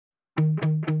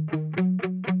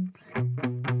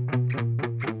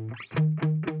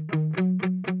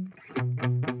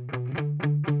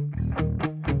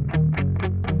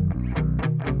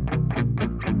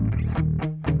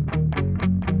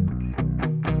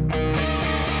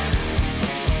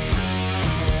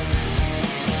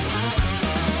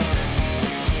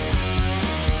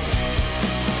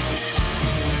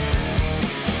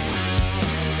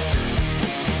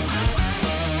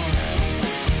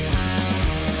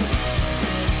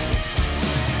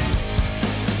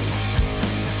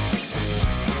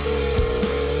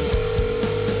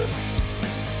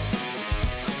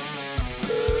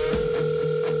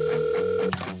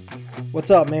What's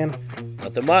up, man?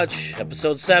 Nothing much.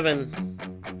 Episode 7.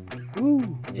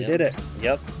 Ooh, we did it.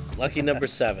 Yep. Lucky number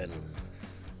 7.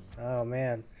 Oh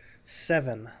man,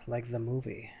 7, like the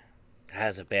movie.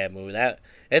 That's a bad movie.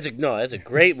 That's a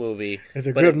great movie. It's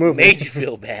a but good movie. It made you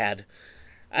feel bad.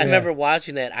 I Yeah. remember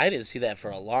watching that. I didn't see that for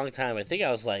a long time. I think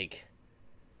I was like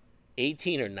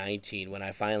 18 or 19 when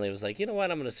I finally was like, you know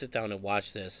what, I'm going to sit down and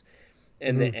watch this.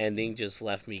 And the ending just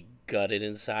left me gutted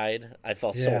inside. I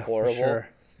felt so horrible. For sure.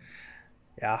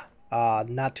 Yeah.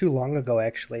 Not too long ago,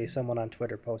 actually, someone on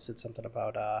Twitter posted something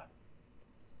about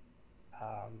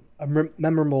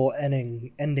memorable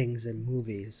endings in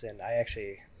movies, and I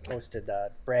actually posted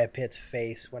Brad Pitt's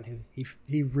face when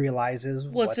he realizes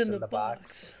what's in the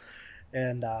box.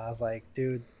 And I was like,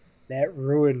 dude, that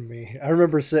ruined me. I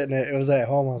remember it was at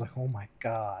home. I was like, oh my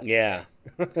god. Yeah.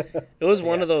 It was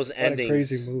one of those endings. What a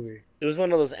crazy movie. It was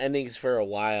one of those endings for a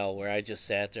while where I just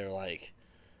sat there like,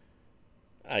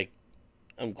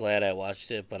 I'm glad I watched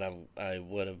it, but I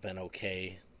would have been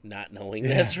okay not knowing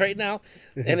this right now.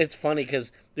 And it's funny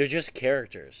because they're just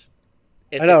characters.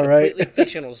 It's a completely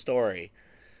fictional story,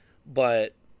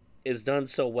 but it's done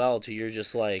so well to you're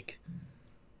just like,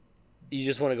 you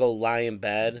just want to go lie in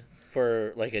bed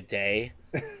for like a day.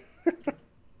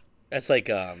 That's like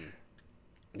the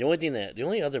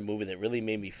only other movie that really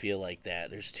made me feel like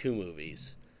that. There's two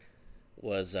movies.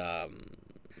 Was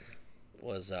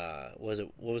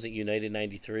it United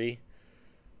 93?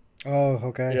 Oh,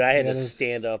 okay. Dude, I had to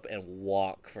stand up and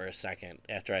walk for a second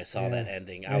after I saw that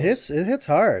ending. It hits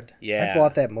hard. Yeah. I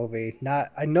bought that movie.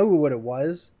 I know what it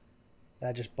was.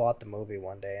 I just bought the movie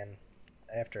one day, and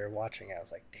after watching it, I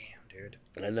was like, damn, dude.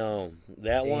 I know.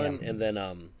 That one, and then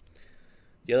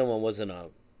the other one wasn't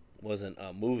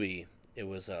a movie. It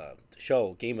was a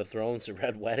show, Game of Thrones, The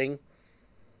Red Wedding.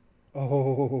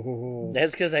 Oh,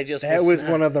 that's because that was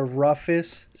one of the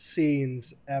roughest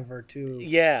scenes ever, too.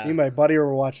 Yeah, me and my buddy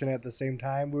were watching it at the same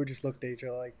time. We were just looking at each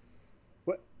other like,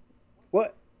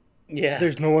 "What? Yeah,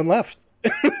 there's no one left."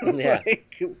 Yeah,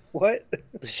 like, what?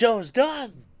 The show's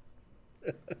done.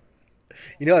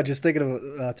 You know, just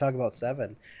thinking of talk about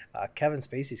 7. Kevin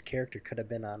Spacey's character could have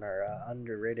been on our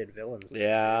underrated villains.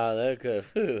 Yeah, that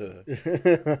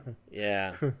could.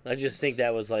 Yeah, I just think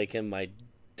that was like in my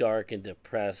dark and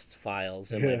depressed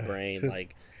files in my brain.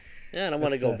 Like, I don't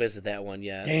want to go visit that one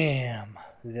yet. Damn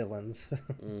villains.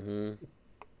 Mm-hmm.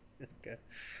 Okay.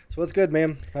 So what's good,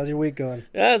 man? How's your week going?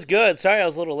 Yeah, it's good. Sorry, I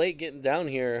was a little late getting down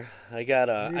here. I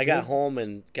got home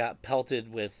and got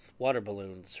pelted with water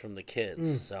balloons from the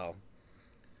kids. So,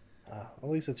 at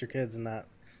least it's your kids and not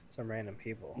some random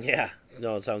people. Yeah.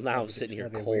 No. So now I'm sitting here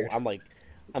cold. Weird.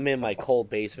 I'm in my cold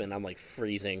basement. I'm like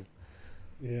freezing.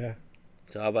 Yeah.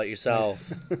 So how about yourself?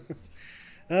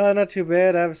 Nice. Not too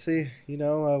bad. Obviously,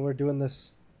 we're doing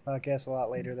this podcast a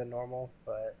lot later than normal,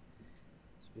 but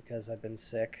it's because I've been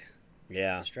sick.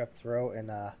 Yeah. Strep throat, and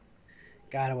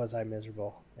God, was I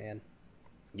miserable, man.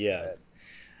 Yeah. But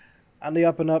on the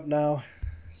up and up now,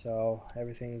 so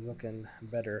everything is looking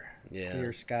better. Yeah.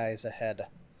 Clear skies ahead.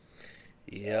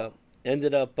 Yep.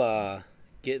 Ended up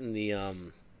getting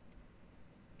the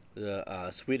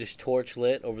Swedish Torch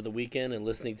lit over the weekend and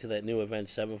listening to that new Avenged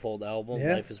Sevenfold album,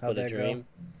 Life is But a Dream. Go?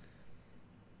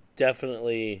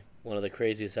 Definitely one of the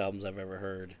craziest albums I've ever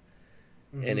heard.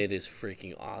 Mm-hmm. And it is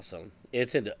freaking awesome.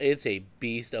 It's a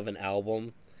beast of an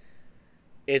album.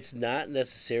 It's not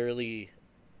necessarily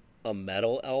a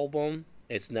metal album.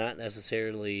 It's not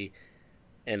necessarily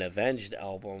an Avenged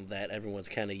album that everyone's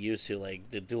kind of used to,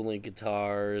 like the dueling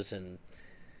guitars and,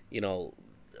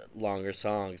 longer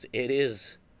songs. It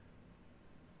is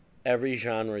every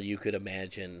genre you could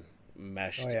imagine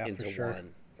meshed into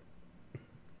one.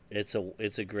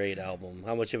 It's a great album.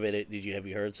 How much of it have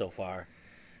you heard so far?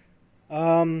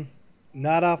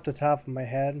 Not off the top of my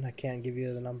head. I can't give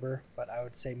you the number, but I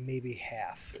would say maybe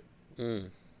half.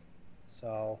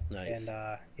 So nice.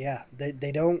 And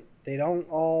they don't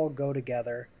all go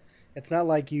together. It's not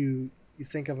like you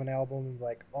think of an album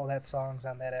like, oh, that song's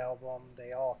on that album.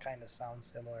 They all kind of sound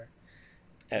similar.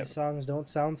 These songs don't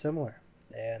sound similar,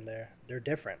 and they're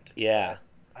different. Yeah,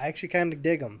 I actually kind of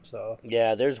dig them. So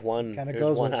yeah, there's one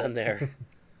on there.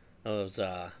 I was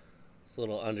a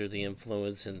little under the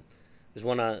influence, and there's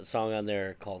one song on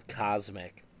there called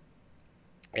Cosmic,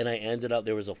 and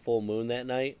there was a full moon that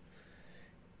night,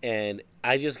 and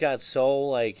I just got so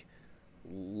like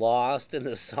lost in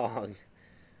the song.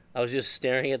 I was just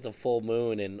staring at the full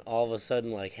moon, and all of a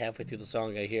sudden, like halfway through the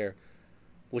song, I hear,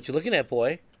 "What you looking at,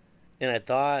 boy?" And I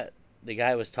thought the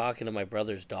guy was talking to my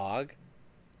brother's dog,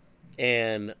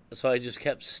 and so I just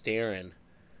kept staring.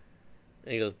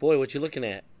 And he goes, "Boy, what you looking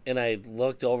at?" And I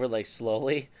looked over like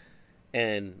slowly,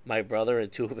 And my brother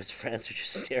and two of his friends are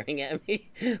just staring at me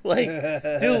like,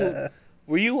 dude,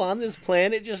 were you on this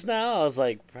planet just now? I was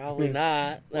like, probably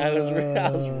not. I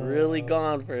was really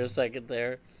gone for a second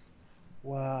there.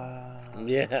 Wow.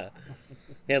 Yeah.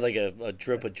 He had like a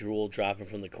drip of drool dropping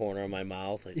from the corner of my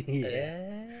mouth. Like,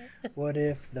 yeah. What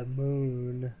if the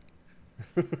moon?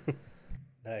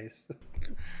 Nice.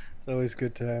 It's always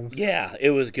good times. Yeah,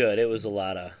 it was good. It was a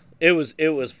lot of it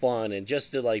was fun, and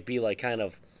just to like be like kind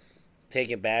of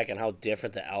taken back on how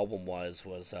different the album was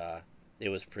it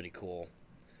was pretty cool.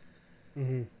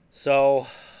 Mm-hmm. So,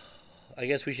 I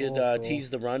guess we should cool. tease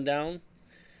the rundown.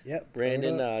 Yep.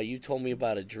 Brandon, you told me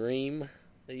about a dream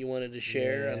that you wanted to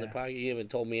share on the podcast. You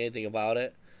haven't told me anything about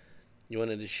it. You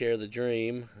wanted to share the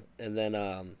dream, and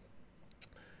then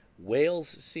whales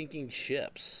sinking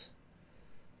ships.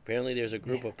 Apparently, there's a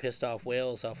group of pissed off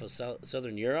whales off of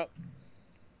southern Europe.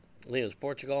 I think it was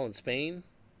Portugal and Spain.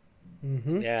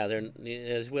 Mm-hmm. Yeah,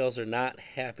 these whales are not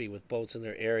happy with boats in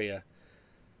their area,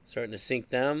 starting to sink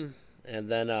them, and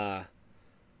then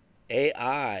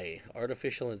AI,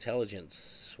 artificial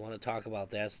intelligence. Want to talk about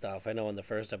that stuff? I know in the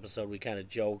first episode we kind of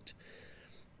joked,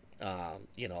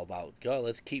 about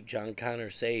let's keep John Connor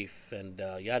safe and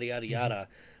yada yada yada.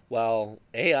 Well,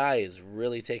 AI is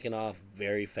really taking off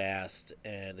very fast,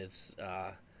 and it's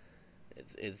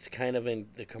kind of in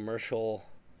the commercial.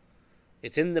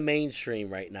 It's in the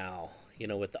mainstream right now,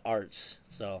 with the arts.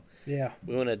 So yeah,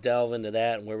 we want to delve into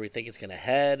that and where we think it's going to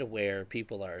head, where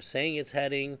people are saying it's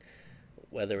heading,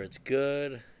 whether it's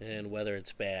good and whether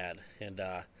it's bad. And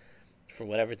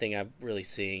from everything I'm really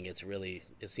seeing, it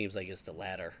seems like it's the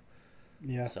latter.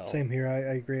 Yeah, so, same here.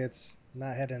 I agree. It's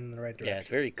not heading in the right direction. Yeah, it's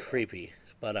very creepy.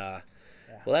 But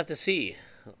we'll have to see.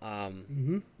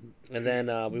 And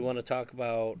then we want to talk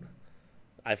about,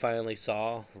 I finally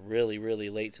saw, really,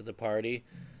 really late to the party,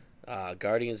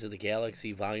 Guardians of the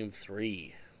Galaxy Volume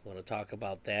 3. Want to talk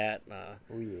about that. Oh,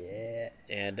 yeah.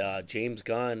 And James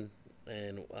Gunn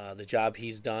and the job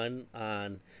he's done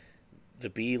on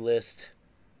the B-list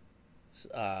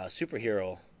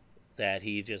superhero that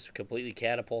he just completely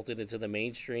catapulted into the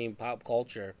mainstream pop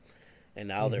culture. And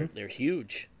now they're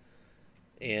huge.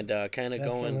 And kind of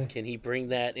going, can he bring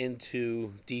that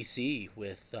into DC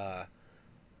with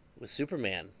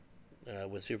Superman,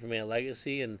 with Superman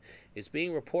Legacy? And it's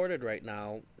being reported right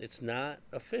now. It's not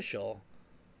official,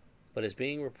 but it's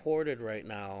being reported right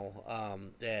now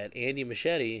that Andy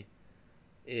Muschietti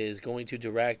is going to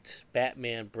direct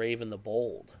Batman: Brave and the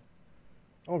Bold.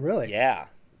 Oh, really? Yeah.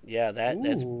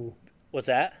 That's what's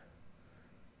that?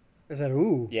 Is that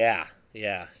ooh? Yeah.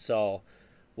 So.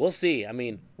 We'll see. I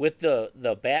mean, with the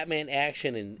Batman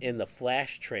action in the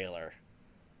Flash trailer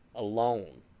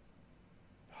alone,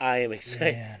 I am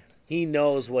excited. Man. He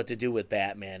knows what to do with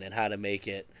Batman and how to make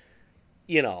it.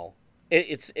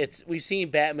 It's we've seen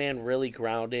Batman really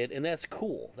grounded, and that's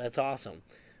cool. That's awesome.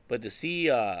 But to see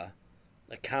a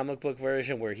comic book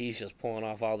version where he's just pulling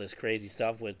off all this crazy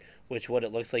stuff with what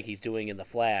it looks like he's doing in the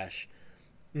Flash,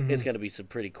 it's going to be some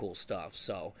pretty cool stuff.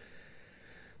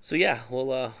 So yeah,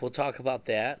 we'll talk about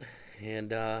that,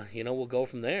 and we'll go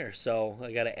from there. So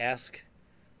I got to ask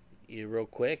you real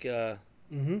quick,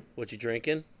 what you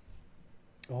drinking?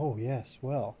 Oh yes,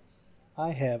 well,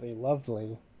 I have a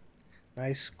lovely,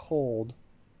 nice cold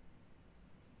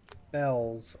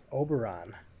Bell's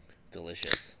Oberon.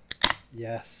 Delicious.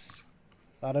 Yes,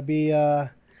 thought I'd be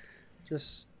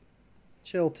just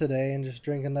chill today and just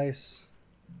drink a nice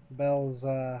Bell's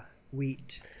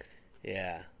wheat.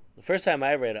 Yeah. The first time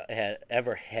I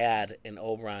ever had an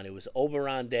Oberon, it was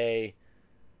Oberon Day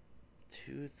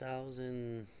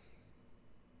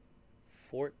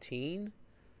 2014.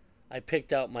 I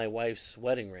picked out my wife's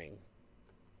wedding ring.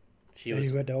 She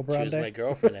was my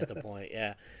girlfriend at the point,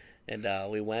 yeah. And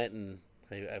we went and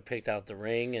I picked out the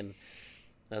ring, and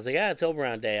I was like, it's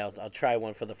Oberon Day. I'll try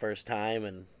one for the first time.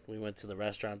 And we went to the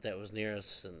restaurant that was near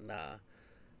us, and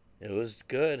it was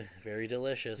good, very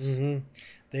delicious.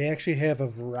 They actually have a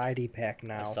variety pack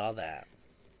now. I saw that.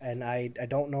 And I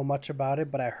don't know much about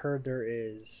it, but I heard there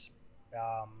is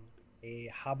a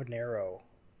habanero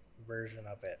version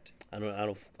of it. I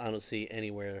don't see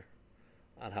anywhere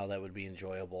on how that would be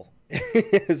enjoyable.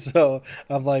 So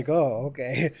I'm like, oh,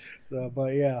 okay. So,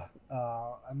 but yeah,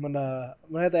 I'm gonna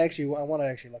have to I want to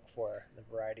actually look for the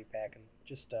variety pack and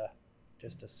just to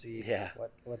see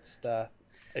what's the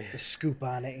scoop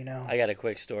on it, I got a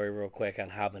quick story real quick on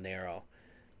habanero.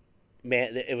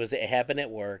 Man, it happened at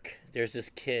work. There's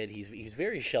this kid. He's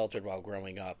very sheltered while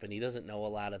growing up, and he doesn't know a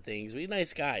lot of things. He's a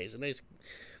nice guy. He's a nice,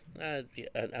 I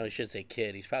should say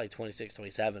kid. He's probably 26,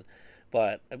 27.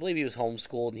 But I believe he was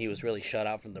homeschooled, and he was really shut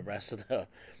out from the rest of the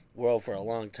world for a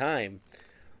long time.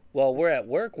 Well, we're at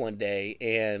work one day,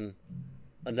 and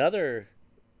another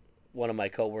one of my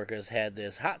coworkers had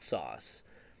this hot sauce.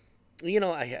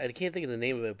 I can't think of the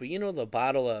name of it, but the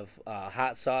bottle of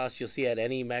hot sauce you'll see at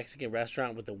any Mexican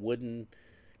restaurant with the wooden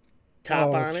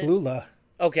top on it? Cholula.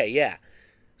 Okay, yeah.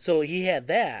 So he had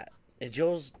that, and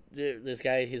this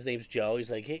guy, his name's Joe. He's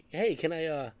like, hey, can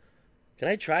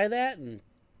I try that? And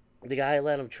the guy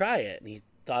let him try it, and he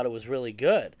thought it was really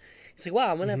good. He's like,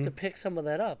 wow, I'm gonna have to pick some of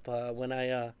that up when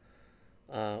I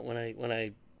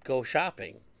go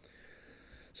shopping.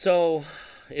 So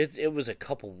it was a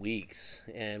couple weeks,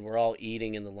 and we're all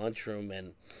eating in the lunchroom,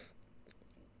 and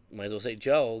might as well say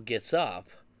Joe gets up,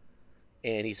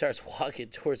 and he starts walking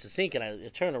towards the sink, and I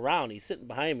turn around, he's sitting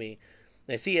behind me,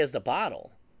 and I see he has the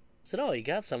bottle. I said, oh, you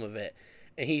got some of it.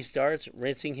 And he starts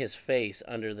rinsing his face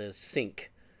under the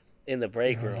sink in the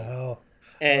break room. No.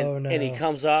 And he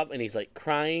comes up, and he's like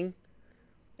crying,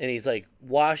 and he's like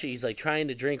he's like trying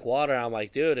to drink water. I'm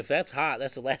like, dude, if that's hot,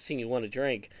 that's the last thing you want to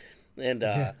drink. And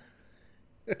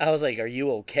I was like, are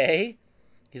you okay?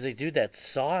 He's like, dude, that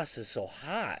sauce is so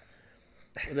hot.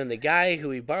 And then the guy who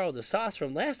he borrowed the sauce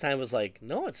from last time was like,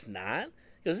 no, it's not.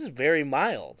 He goes, this is very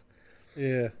mild.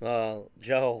 Yeah. Well,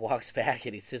 Joe walks back,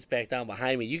 and he sits back down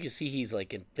behind me. You can see he's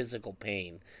like in physical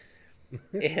pain.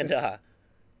 And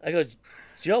I go,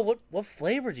 Joe, what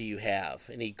flavor do you have?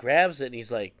 And he grabs it, and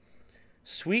he's like,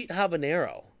 sweet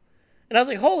habanero. And I was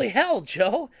like, holy hell,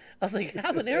 Joe. I was like,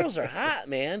 habaneros are hot,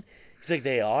 man. He's like,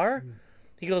 they are?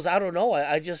 He goes, I don't know.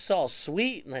 I just saw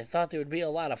sweet, and I thought there would be a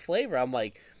lot of flavor. I'm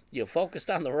like, you focused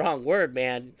on the wrong word,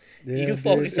 man. Yeah, you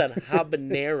focused on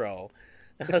habanero.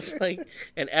 I was like,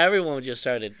 and everyone just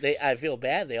started, I feel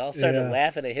bad. They all started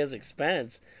laughing at his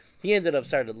expense. He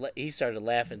started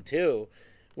laughing too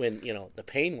when, the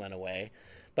pain went away.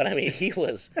 But I mean, he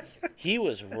was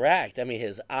wrecked. I mean,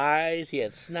 his eyes, he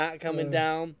had snot coming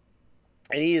down,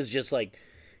 and he is just like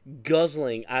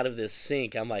guzzling out of this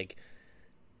sink. I'm like,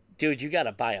 dude, you got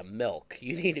to buy a milk.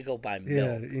 You need to go buy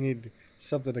milk. Yeah, you need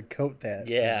something to coat that.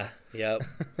 Yeah, yep.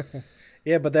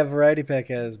 Yeah, but that variety pack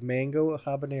has mango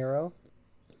habanero,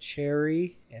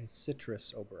 cherry, and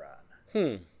citrus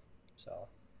Oberon. So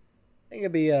I think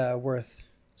it'd be worth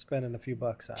spending a few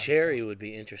bucks on. Cherry would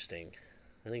be interesting.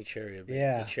 I think cherry would be.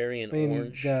 The cherry and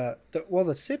orange.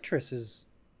 The citrus is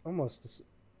almost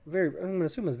I'm going to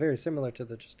assume it's very similar to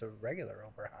just a regular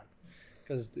Oberon.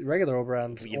 Because the regular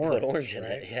Oberon's you orange, put orange in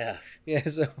it, yeah. Yeah,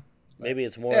 so maybe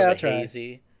it's more of a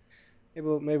hazy.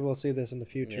 Maybe we'll see this in the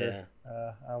future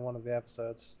on one of the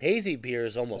episodes. Hazy beer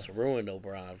has almost ruined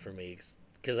Oberon for me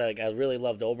because I really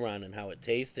loved Oberon and how it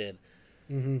tasted.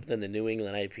 Mm-hmm. Then the New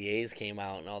England IPAs came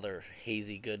out and all their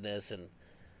hazy goodness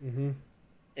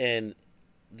and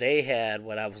they had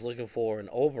what I was looking for in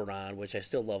Oberon, which I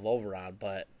still love Oberon,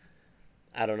 but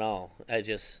I don't know.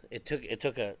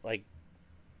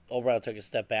 Oberon took a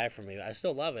step back from me. I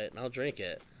still love it and I'll drink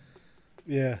it.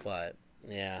 Yeah. But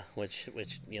yeah, which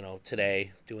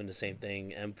today doing the same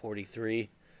thing. M43.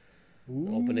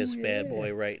 Open this bad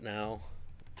boy right now.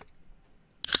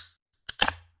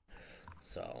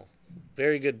 So,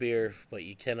 very good beer, but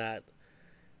you can't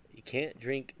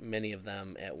drink many of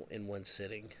them in one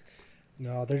sitting.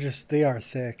 No, they are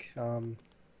thick. I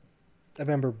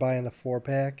remember buying the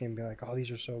 4-pack and being like, "Oh,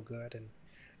 these are so good," and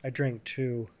I drank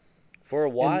 2. For a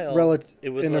while, it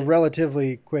was in a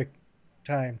relatively quick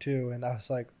time too, and I was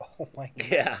like, "Oh my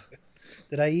god, yeah,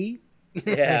 did I eat?"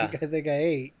 Yeah, I think I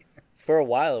ate. For a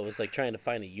while, it was like trying to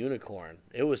find a unicorn.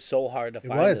 It was so hard to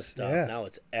find this stuff. Yeah. Now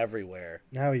it's everywhere.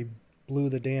 Now he blew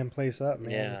the damn place up,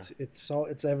 man. Yeah.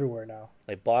 It's everywhere now.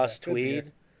 Like Boss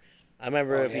Tweed. I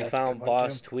remember if you found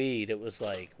Boss Tweed, it was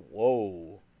like,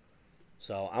 whoa.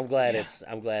 So I'm glad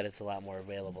it's a lot more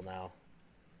available now.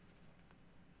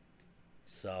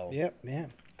 So. Yep,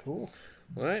 man. Cool.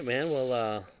 All right, man.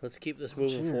 Well, let's keep this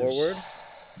moving forward.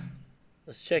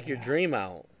 Let's check your dream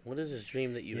out. What is this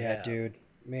dream that you have? Yeah, dude.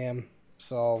 Man.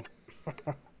 So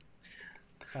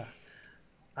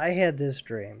I had this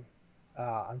dream.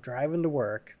 I'm driving to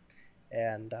work,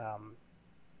 and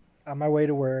on my way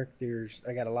to work,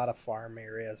 I got a lot of farm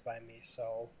areas by me.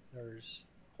 So there's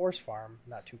horse farm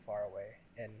not too far away,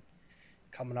 and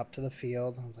coming up to the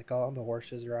field, I was like, oh, the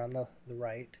horses are on the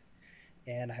right.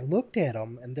 And I looked at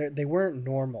them, and they weren't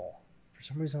normal. For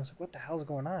some reason, I was like, what the hell's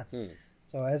going on?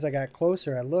 So as I got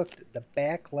closer, I looked. The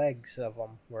back legs of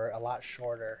them were a lot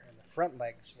shorter, and the front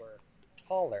legs were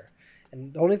taller.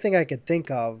 And the only thing I could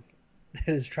think of that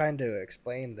is trying to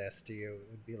explain this to you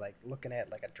would be like looking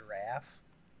at like a giraffe,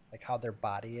 like how their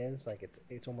body is. Like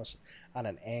it's almost on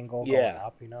an angle going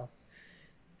up, you know?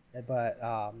 But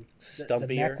the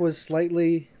neck was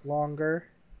slightly longer,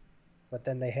 but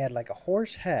then they had like a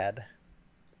horse head,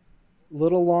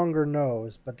 little longer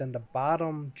nose, but then the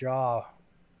bottom jaw,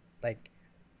 like,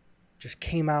 just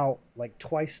came out like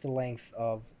twice the length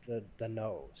of the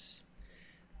nose.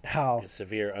 How a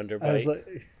severe I was underbite.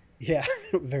 like, yeah,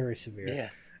 very severe. Yeah.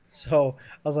 So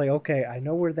I was like, okay, I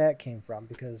know where that came from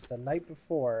because the night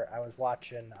before I was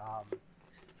watching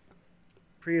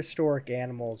prehistoric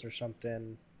animals or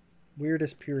something,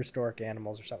 weirdest prehistoric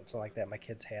animals or something like that. My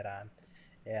kids had on,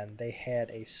 and they had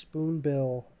a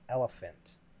spoonbill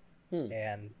elephant.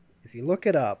 And if you look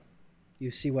it up,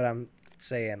 you see what I'm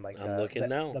saying. Like I'm looking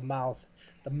now.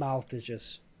 The mouth is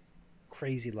just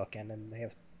crazy looking, and they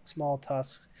have small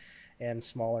tusks and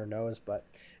smaller nose. But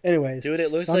anyways, dude,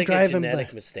 it looks so I'm like a driving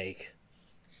genetic mistake.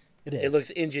 It is. It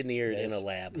looks engineered It in a is.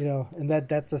 lab. You know, and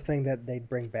that's the thing that they'd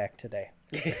bring back today.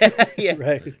 Yeah.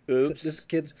 Right. Oops.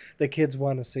 So the kids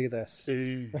want to see this.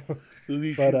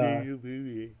 But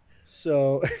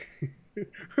so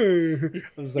I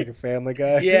was like a Family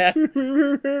Guy. Yeah.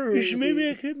 Maybe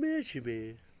I could match you,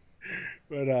 man.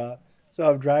 But so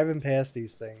I'm driving past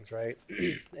these things, right?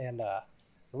 And I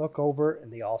look over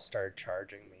and they all started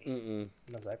charging me. And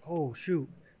I was like, oh shoot.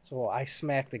 So I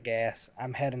smack the gas.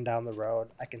 I'm heading down the road.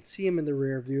 I can see them in the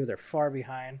rear view. They're far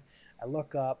behind. I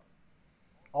look up.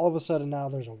 All of a sudden now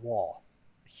there's a wall.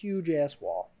 A huge ass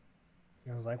wall.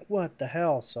 And I was like, what the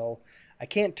hell? So I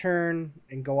can't turn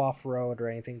and go off road or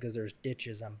anything because there's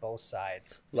ditches on both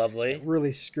sides. Lovely. It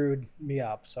really screwed me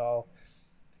up. So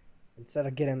instead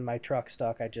of getting my truck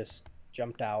stuck, I just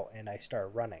jumped out and I started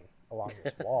running along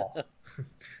this wall.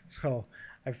 So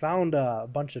I found a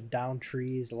bunch of down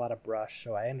trees, a lot of brush.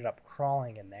 So I ended up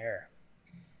crawling in there.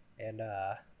 And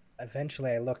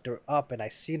eventually I looked up and I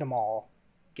seen them all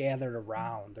gathered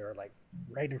around. They're like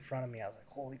right in front of me. I was like,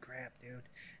 holy crap, dude.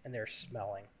 And they're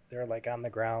smelling. They're like on the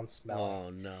ground smelling. Oh,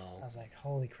 no. I was like,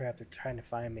 holy crap, they're trying to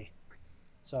find me.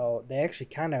 So they actually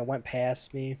kind of went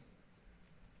past me.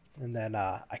 And then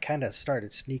I kind of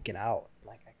started sneaking out.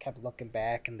 Like I kept looking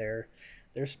back and they're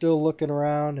still looking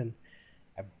around. And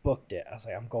I booked it. I was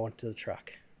like, I'm going to the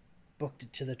truck. Booked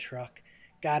it to the truck.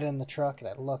 Got in the truck and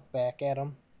I looked back at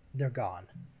them. They're gone.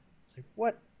 It's like,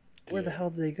 what? Where the hell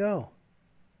did they go?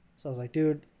 So I was like,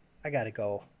 dude, I got to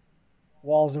go.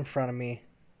 Wall's in front of me.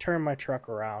 Turn my truck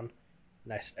around.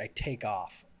 And I take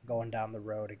off, going down the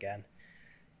road again.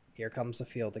 Here comes the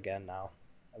field again now.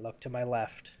 I look to my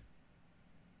left.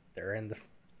 They're in the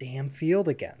damn field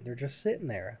again. They're just sitting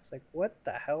there. It's like, what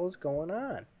the hell is going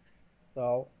on?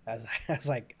 So I was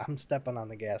like, I'm stepping on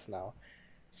the gas now.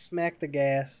 Smack the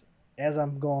gas. As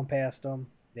I'm going past them,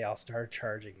 they all started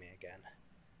charging me again.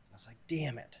 I was like,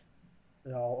 damn it.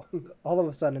 So all of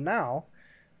a sudden now,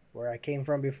 where I came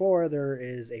from before, there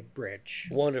is a bridge.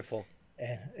 Wonderful.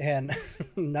 And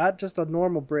not just a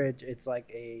normal bridge. It's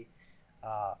like a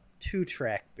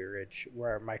 2-track bridge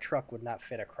where my truck would not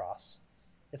fit across.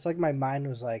 It's like my mind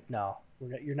was like, no,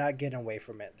 you're not getting away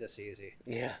from it this easy.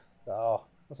 Yeah. So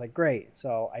I was like, great.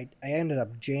 So I ended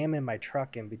up jamming my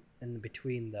truck in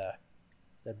between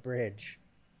the bridge.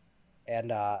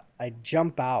 And I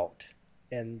jump out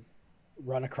and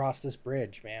run across this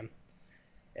bridge, man.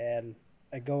 And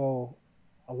I go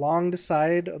along the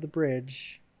side of the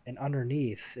bridge and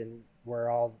underneath, and where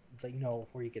all the,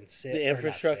 where you can sit. The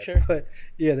infrastructure? But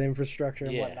yeah, the infrastructure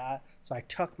and whatnot. So I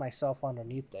tucked myself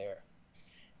underneath there.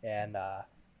 And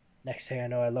next thing I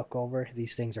know, I look over.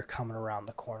 These things are coming around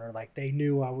the corner. Like, they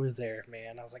knew I was there,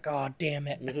 man. I was like, oh, damn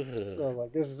it. So I was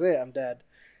like, this is it. I'm dead.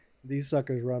 These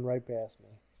suckers run right past me.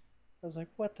 I was like,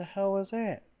 what the hell was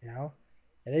that?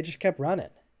 And they just kept running.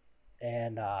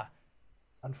 And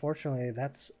unfortunately,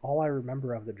 that's all I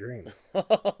remember of the dream.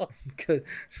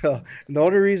 So the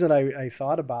only reason I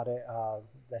thought about it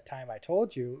that time I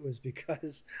told you was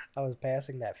because I was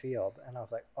passing that field. And I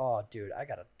was like, oh, dude, I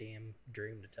got a damn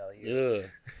dream to tell you.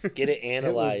 Ugh. Get it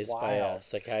analyzed by a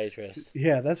psychiatrist.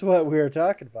 Yeah, that's what we were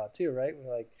talking about too, right?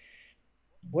 We're like,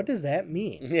 what does that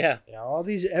mean? Yeah.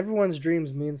 Everyone's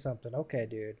dreams mean something. Okay,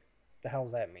 dude. The hell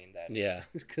does that mean then? Yeah.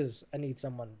 Because I need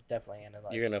someone to definitely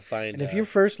analyze. You're gonna find. And if you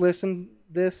first listen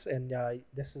this and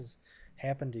this has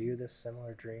happened to you, this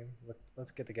similar dream, let's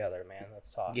get together, man.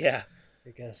 Let's talk. Yeah.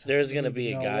 Because there's gonna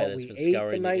be a guy that's been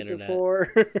scouring the internet.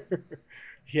 Before.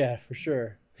 Yeah, for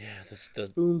sure. Yeah, the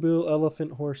spoonbill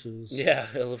elephant horses. Yeah,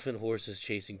 elephant horses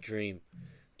chasing dream.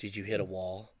 Did you hit a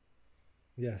wall?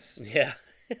 Yes. Yeah.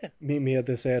 Meet me at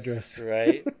this address.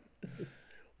 Right.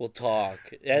 We'll talk.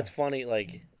 That's funny.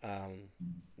 Like,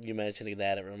 you mentioning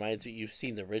that, it reminds me. You've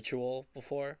seen The Ritual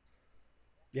before?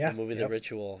 Yeah. The movie The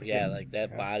Ritual. Yeah, like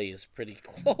that body is pretty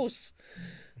close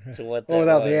to what that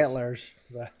without was. the antlers.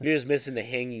 You're just missing the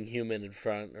hanging human in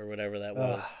front or whatever that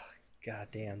was. God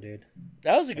damn, dude.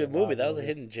 That was a good movie. That was a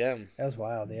hidden gem. That was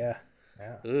wild, yeah.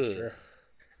 Yeah, sure.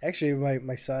 Actually,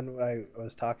 my son, I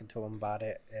was talking to him about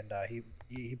it, and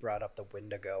he brought up the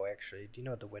Wendigo. Actually, do you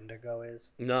know what the Wendigo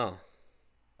is? No.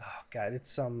 Oh God,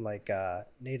 it's some like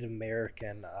Native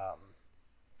American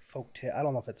folk tale. I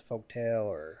don't know if it's folk tale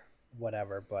or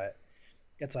whatever, but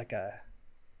it's like a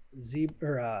zebra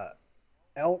or a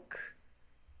elk.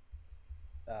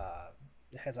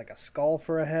 It has like a skull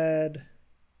for a head,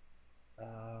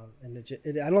 and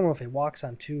I don't know if it walks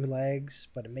on two legs,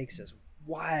 but it makes this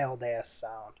wild ass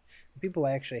sound. People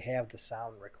actually have the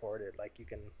sound recorded, like you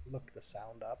can look the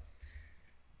sound up.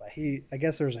 But I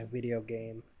guess there's a video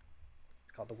game.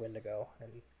 It's called the Wendigo,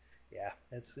 and yeah,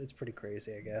 it's pretty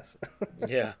crazy, I guess.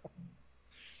 Yeah.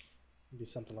 Be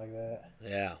something like that.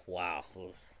 Yeah. Wow.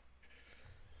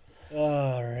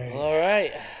 All right. All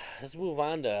right. Let's move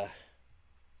on to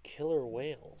killer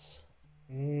whales.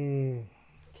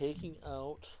 Taking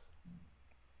out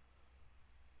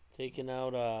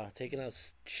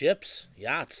ships,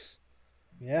 yachts.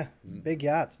 Yeah, big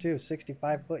yachts too.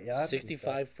 65-foot yachts.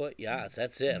 65-foot yachts.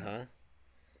 That's it, huh?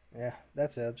 Yeah,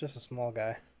 that's it. Just a small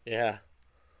guy. Yeah.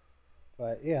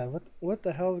 But yeah, what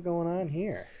the hell's going on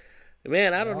here?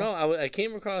 Man, I don't know. I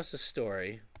came across a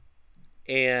story,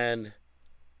 and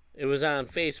it was on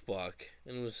Facebook,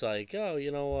 and it was like,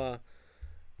 oh,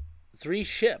 3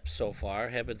 ships so far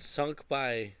have been sunk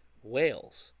by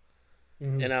whales.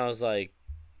 Mm-hmm. And I was like,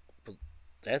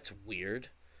 that's weird.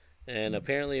 And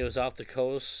apparently it was off the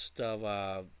coast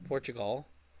of Portugal,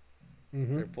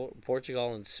 or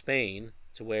Portugal and Spain,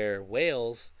 to where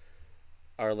whales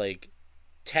are like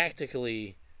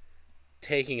tactically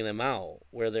taking them out,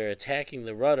 where they're attacking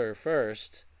the rudder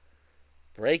first,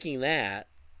 breaking that,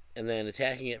 and then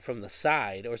attacking it from the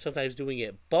side, or sometimes doing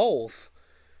it both,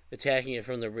 attacking it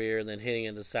from the rear and then hitting it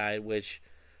on the side, which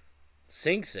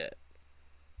sinks it.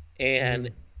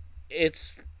 And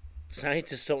it's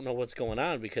scientists don't know what's going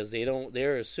on because they're not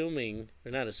assuming,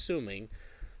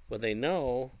 but they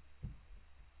know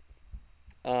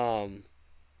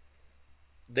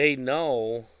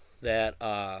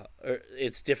that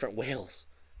it's different whales.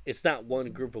 It's not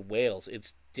one group of whales,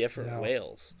 it's different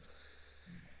whales.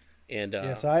 And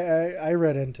so I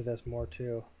read into this more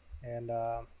too, and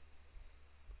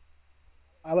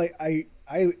I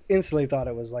instantly thought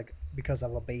it was like because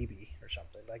of a baby or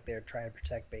something, like they're trying to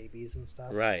protect babies and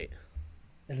stuff. Right.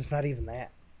 And it's not even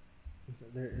that.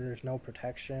 There's no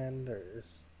protection.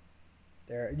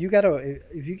 You gotta,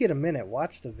 if you get a minute,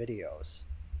 watch the videos.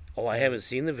 Oh, I haven't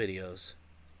seen the videos.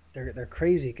 They're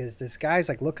crazy because this guy's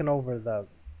like looking over the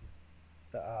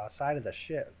side of the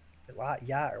ship, the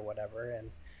yacht or whatever,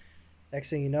 and next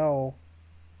thing you know,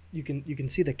 you can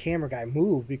see the camera guy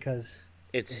move because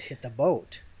it hit the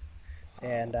boat. Wow.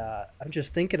 And I'm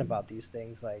just thinking about these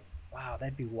things like, wow,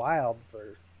 that'd be wild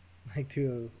for like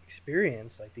to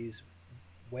experience like these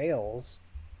whales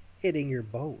hitting your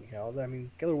boat. I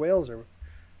mean, killer whales I'm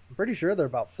pretty sure they're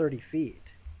about 30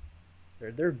 feet.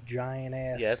 They're giant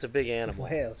ass. Yeah, it's a big animal.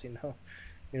 Whales, and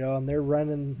they're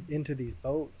running into these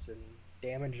boats and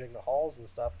damaging the hulls and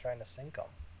stuff, trying to sink them.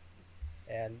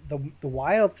 And the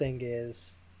wild thing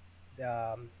is,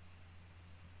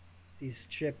 these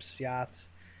ships, yachts,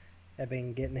 have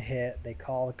been getting hit. They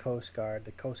call the Coast Guard.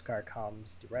 The Coast Guard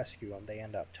comes to rescue them. They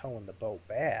end up towing the boat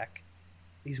back.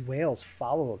 These whales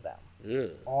follow them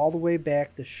all the way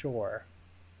back to shore,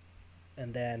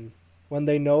 and then when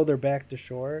they know they're back to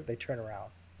shore, they turn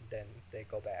around and then they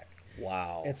go back.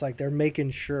 Wow. It's like they're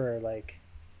making sure, like,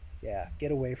 yeah,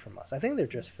 get away from us. I think they're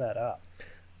just fed up.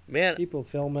 Man, people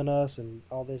filming us and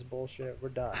all this bullshit. We're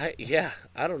done.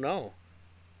 I don't know.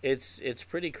 It's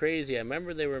pretty crazy. I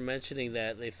remember they were mentioning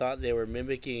that they thought they were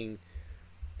mimicking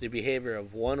the behavior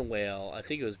of one whale. I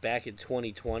think it was back in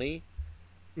 2020,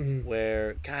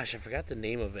 where, gosh, I forgot the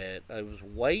name of it. It was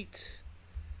white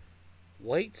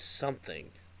something.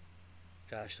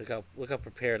 Gosh, look how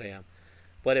prepared I am.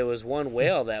 But it was one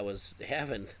whale that was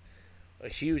having a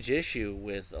huge issue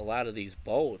with a lot of these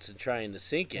boats and trying to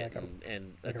sink it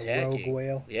and like attacking. A rogue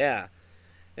whale. Yeah.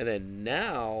 And then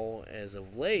now, as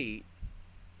of late,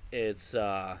 it's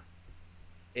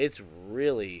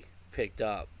really picked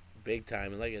up big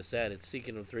time. And like I said, it's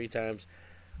sinking them 3 times.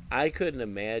 I could not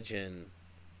imagine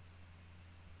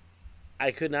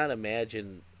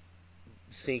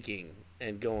sinking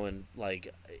and going,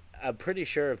 like, I'm pretty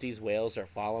sure if these whales are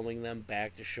following them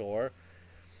back to shore,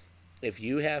 if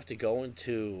you have to go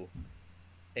into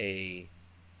a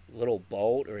little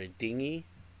boat or a dinghy,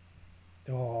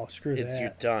 screw that.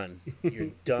 You're done. You're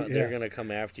done. Yeah. They're going to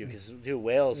come after you because,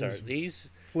 whales are these...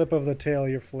 Flip of the tail,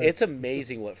 you're flipped. It's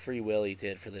amazing what Free Willy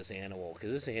did for this animal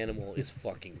because this animal is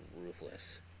fucking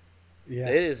ruthless. Yeah.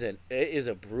 It is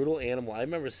a brutal animal. I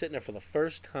remember sitting there for the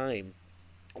first time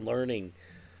learning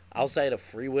outside of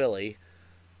Free Willy,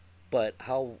 but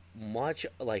how much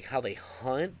like how they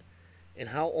hunt and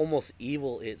how almost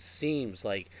evil it seems,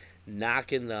 like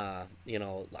knocking the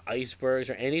icebergs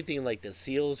or anything like the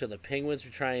seals or the penguins are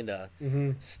trying to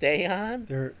Mm-hmm. stay on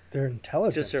They're to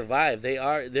intelligent. survive.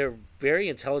 They're very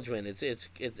intelligent.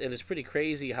 And it's pretty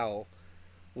crazy how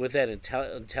with that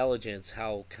intelligence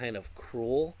how kind of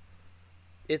cruel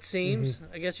it Mm-hmm. seems,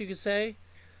 I guess you could say.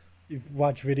 You've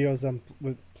watched videos of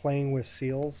them playing with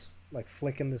seals, like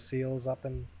flicking the seals up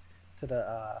into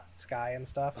the sky and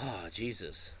stuff. Oh,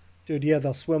 Jesus. Dude, yeah,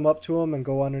 they'll swim up to them and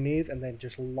go underneath, and then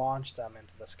just launch them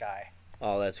into the sky.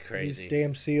 Oh, that's And these crazy.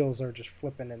 damn seals are just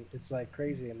flipping, and it's like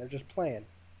crazy, and they're just playing.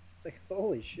 It's like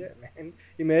holy shit, man!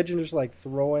 Imagine just like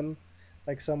throwing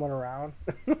like someone around.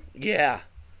 Yeah.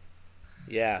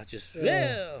 Yeah, just uh,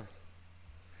 yeah,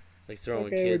 like it's throwing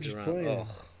okay, we're kids just around. Oh, playing.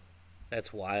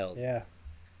 that's wild. Yeah,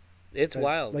 It's but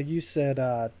wild. like you said,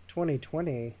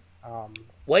 2020.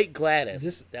 White Gladys,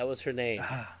 This that was her name.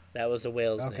 ah That was the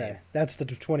whale's name. okay, that's the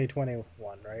 2020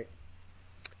 one, right?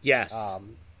 Yes.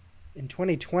 Um, in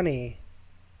 2020,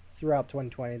 throughout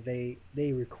 2020,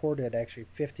 they recorded actually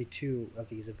 52 of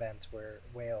these events where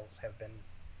whales have been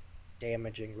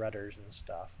damaging rudders and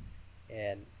stuff,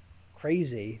 and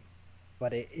crazy,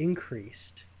 but it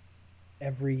increased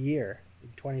every year. In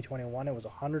 2021, it was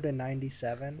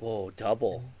 197. Whoa,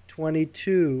 double. In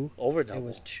 22, Over it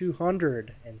was double.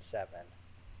 207.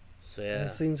 So And it yeah.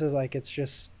 seems like it's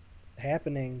just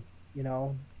happening,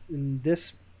 in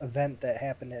this event that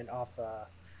happened in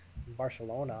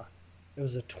Barcelona. It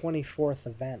was the 24th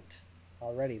event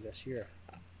already this year.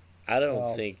 I don't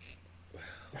So, think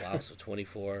wow, so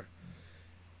 24.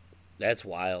 That's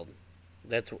wild.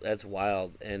 That's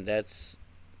wild, and that's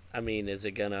I mean, is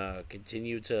it going to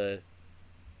continue to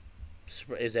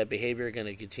is that behavior going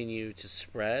to continue to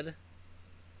spread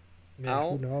yeah,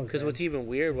 who out? knows, Cuz what's man? even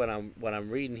weird what I'm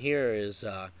reading here is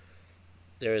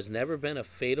there has never been a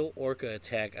fatal orca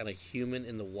attack on a human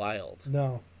in the wild.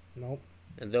 No, nope.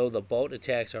 And though the boat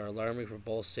attacks are alarming for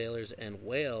both sailors and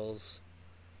whales,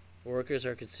 orcas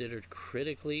are considered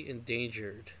critically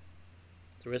endangered.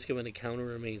 The risk of an encounter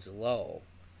remains low.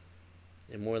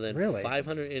 In more than Really?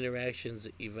 500 interactions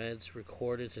events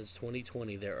recorded since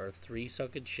 2020, there are 3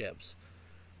 sunken ships.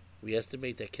 We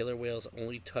estimate that killer whales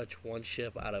only touch one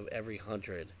ship out of every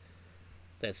 100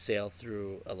 that sail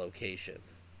through a location.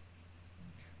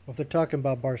 Well, if they're talking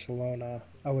about Barcelona,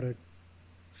 I would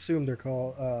assume they're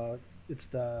called. It's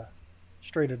the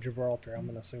Strait of Gibraltar. I'm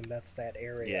gonna assume that's that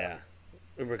area.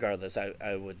 Yeah. Regardless,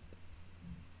 I would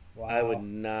Wow.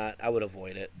 not. I would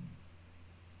avoid it.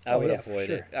 I Oh would yeah, for avoid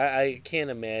it. sure. I can't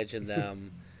imagine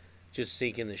them just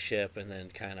sinking the ship and then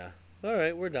kind of, all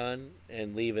right, we're done,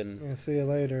 and leaving. Yeah. See you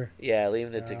later. Yeah,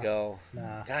 leaving it to Nah. go.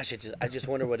 Nah. Gosh, I just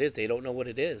wonder what it is. They don't know what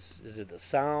it is. Is it the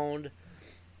sound?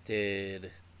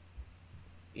 Did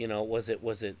was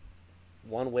it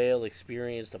one whale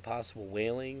experienced a possible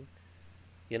whaling,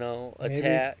 Maybe.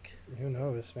 attack, Who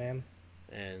knows, man?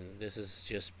 and this is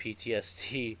just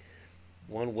PTSD.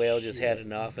 One whale just had Shit.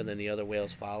 enough, and then the other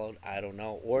whales followed. I don't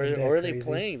know, or Ain't or that are they crazy?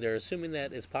 playing? They're assuming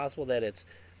that it's possible that it's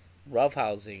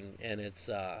roughhousing and it's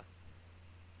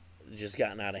just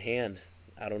gotten out of hand.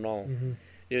 I don't know. Mm-hmm.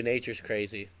 Dude, nature's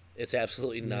crazy. It's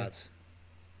absolutely Yeah. nuts.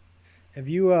 Have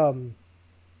you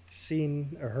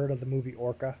seen or heard of the movie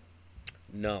Orca?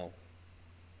 No.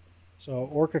 So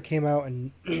Orca came out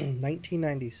in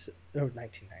 1990. Oh,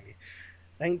 1990.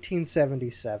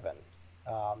 1977.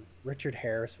 Richard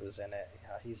Harris was in it.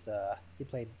 He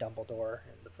played Dumbledore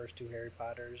in the first 2 Harry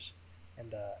Potters,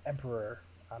 and the Emperor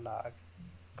on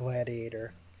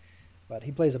Gladiator. But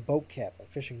he plays a boat captain,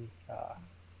 fishing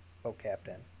boat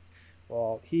captain.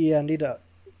 Well, he ended up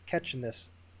catching this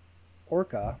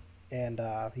orca, and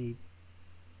he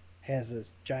has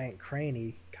this giant crane.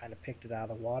 He kind of picked it out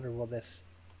of the water. Well, this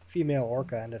female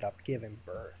orca ended up giving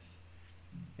birth,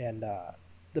 and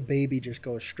the baby just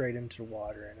goes straight into the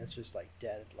water, and it's just like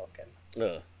dead looking.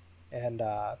 Ugh. And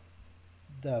the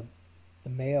the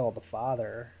male, the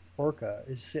father orca,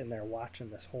 is sitting there watching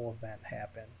this whole event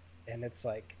happen, and it's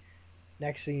like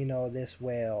next thing you know, this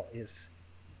whale is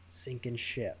sinking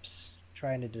ships,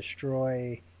 trying to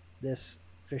destroy this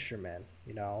fisherman,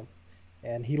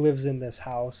 and he lives in this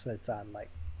house that's on like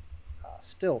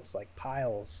stilts, like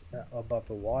piles above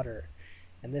the water,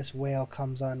 and this whale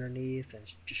comes underneath and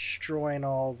is destroying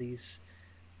all these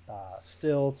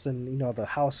stilts, and the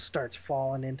house starts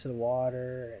falling into the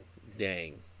water, and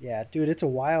Dang. yeah, dude, it's a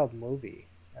wild movie.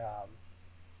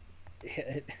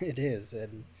 It is,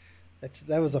 and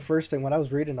that was the first thing when I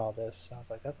was reading all this. I was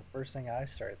like, that's the first thing I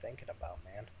started thinking about,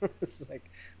 man. It's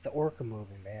like the orca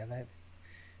movie, man.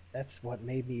 That's what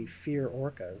made me fear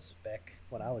orcas back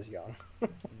when I was young.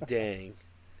 Dang.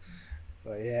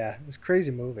 But yeah, it was a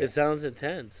crazy movie. It sounds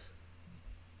intense.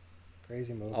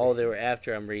 Crazy movie. Oh, they were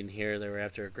after. I'm reading here. They were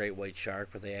after a great white shark,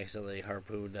 but they accidentally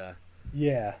harpooned.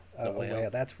 Yeah, a whale.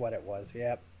 That's what it was.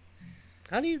 Yep.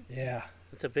 How do you? Yeah.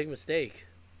 It's a big mistake.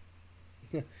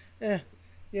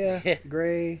 Yeah,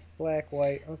 gray, black,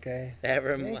 white. Okay. I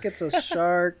think it's a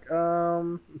shark.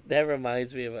 That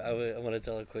reminds me of. I want to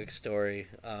tell a quick story.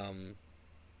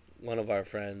 One of our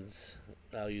friends,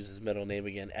 I'll use his middle name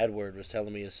again, Edward, was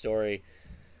telling me a story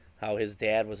how his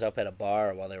dad was up at a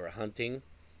bar while they were hunting.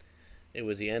 It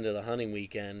was the end of the hunting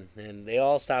weekend, and they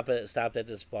all stopped at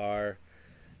this bar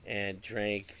and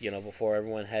drank, before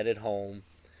everyone headed home.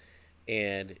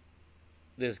 And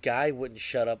this guy wouldn't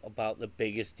shut up about the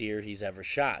biggest deer he's ever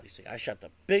shot. He's like, I shot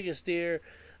the biggest deer.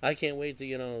 I can't wait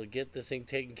to, get this thing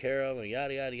taken care of, and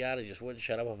yada, yada, yada. Just wouldn't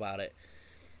shut up about it.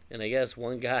 And I guess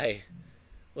one guy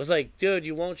was like, dude,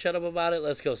 you won't shut up about it?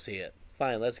 Let's go see it.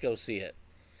 Fine, let's go see it.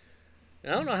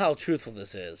 And I don't know how truthful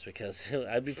this is, because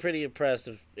I'd be pretty impressed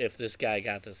if this guy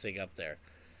got this thing up there.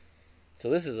 So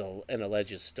this is an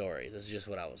alleged story. This is just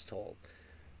what I was told.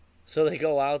 So they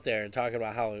go out there and talk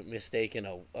about how mistaken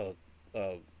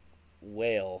a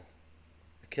whale,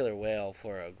 a killer whale,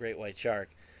 for a great white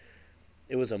shark.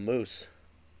 It was a moose.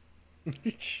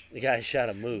 The guy shot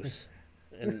a moose.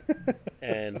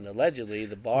 And allegedly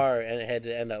the bar had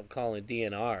to end up calling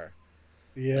DNR.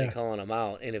 Yeah. Like calling him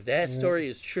out. And if that story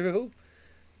is true,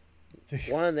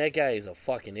 one, that guy is a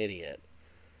fucking idiot.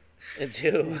 And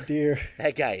two,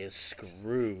 that guy is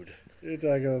screwed. You're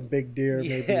talking about a big deer,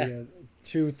 maybe a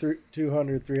 200,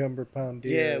 300 pound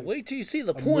deer. Yeah, wait till you see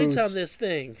the points on this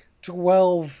thing.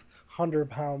 1,200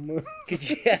 pound moose.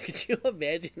 Could you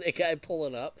imagine that guy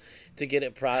pulling up to get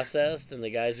it processed, and the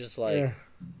guy's just like,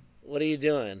 what are you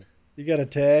doing? You got a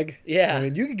tag? Yeah. I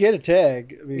mean, you could get a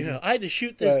tag. I mean, I had to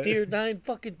shoot this deer 9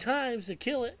 fucking times to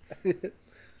kill it.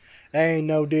 I ain't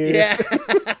no deer. Yeah.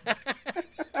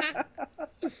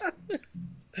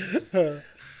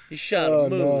 You shot a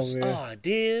moose. No, I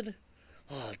did.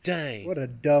 Oh, dang. What a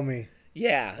dummy.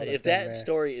 Yeah, if that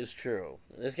story is true.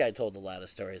 This guy told a lot of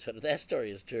stories, but if that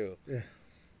story is true,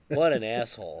 what an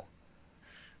asshole.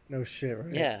 No shit,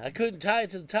 right? Yeah, I couldn't tie it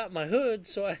to the top of my hood,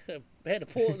 so I had to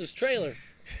pull it in this trailer.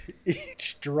 He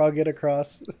just drug it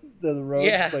across the road.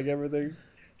 Yeah. Like everything.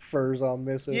 Furs all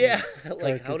missing. Yeah.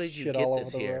 Like, how did you get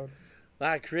this here?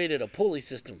 I created a pulley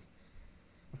system.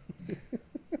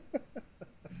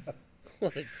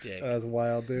 What a dick. That was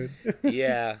wild, dude.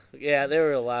 Yeah, there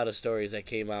were a lot of stories that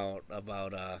came out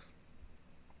about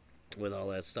with all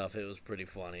that stuff. It was pretty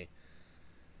funny.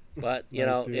 But,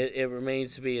 it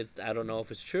remains to be, I don't know if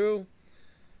it's true,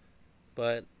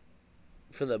 but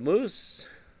for the moose,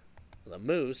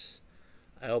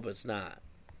 I hope it's not.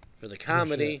 For the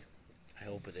comedy, I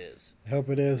hope it is. I hope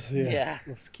it is, yeah.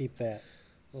 Let's keep that.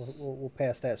 We'll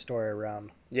pass that story around.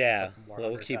 Yeah,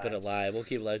 we'll keep it alive. We'll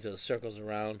keep it alive till it circles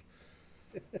around.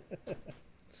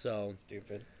 So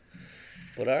stupid.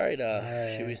 But all right,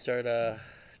 should we start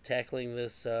tackling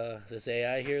this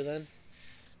AI here then?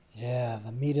 Yeah,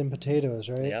 the meat and potatoes,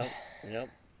 right? Yep.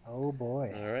 Oh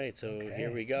boy. All right, so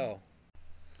here we go.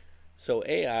 So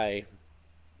AI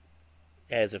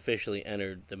has officially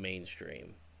entered the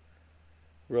mainstream.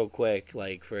 Real quick,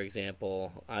 like for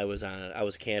example, I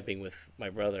was camping with my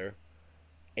brother,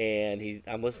 and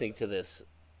I'm listening to this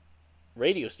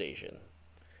radio station.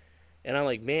 And I'm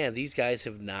like, man, these guys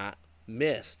have not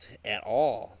missed at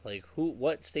all. Like,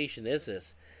 what station is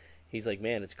this? He's like,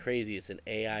 man, it's crazy. It's an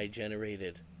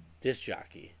AI-generated disc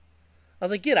jockey. I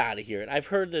was like, get out of here. And I've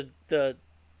heard the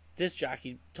disc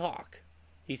jockey talk.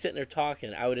 He's sitting there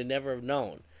talking. I would have never have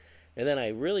known. And then I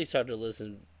really started to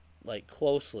listen, like,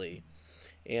 closely.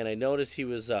 And I noticed he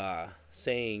was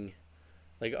saying,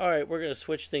 like, all right, we're going to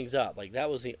switch things up. Like, that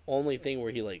was the only thing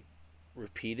where he, like,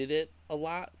 repeated it a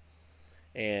lot.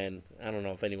 And I don't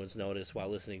know if anyone's noticed while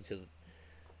listening to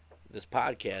this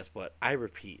podcast, but I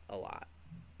repeat a lot.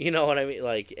 You know what I mean?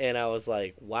 Like, and I was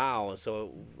like, wow.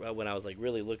 So when I was like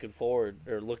really looking for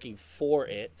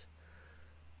it,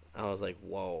 I was like,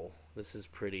 whoa, this is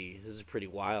pretty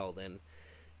wild. And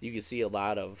you can see a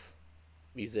lot of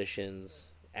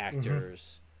musicians,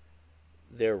 actors,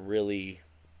 they're really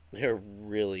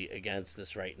against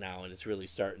this right now, and it's really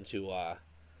starting to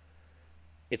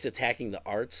it's attacking the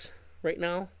arts right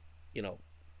now.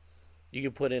 You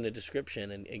can put in a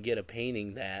description and get a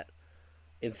painting that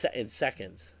in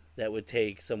seconds that would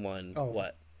take someone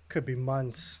what could be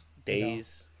months,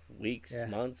 days, weeks,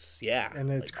 months. Yeah.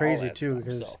 And it's like crazy too,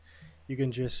 because you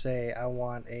can just say, I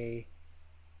want a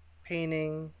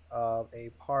painting of a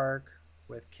park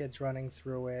with kids running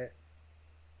through it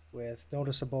with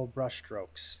noticeable brush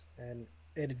strokes, and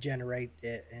it generate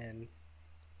it in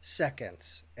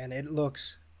seconds, and it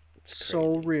looks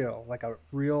so real, like a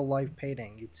real life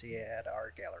painting you'd see at an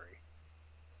art gallery.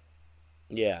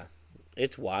 Yeah,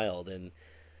 it's wild. And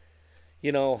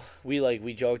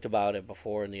we joked about it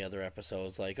before in the other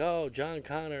episodes, like, oh, John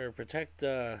Connor, protect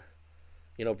John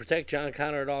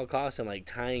Connor at all costs, and like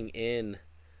tying in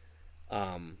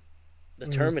the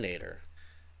Terminator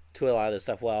to a lot of this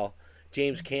stuff. Well,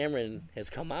 James Cameron has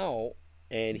come out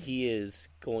and he is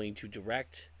going to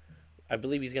direct, I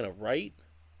believe he's going to write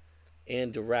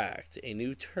and direct a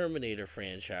new Terminator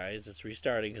franchise that's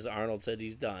restarting because Arnold said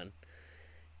he's done.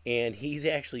 And he's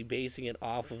actually basing it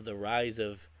off of the rise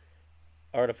of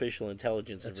artificial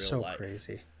intelligence in real life. That's so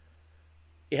crazy.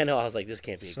 Yeah, no, I was like, this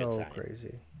can't be a good sign. So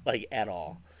crazy. Like, at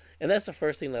all. And that's the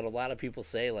first thing that a lot of people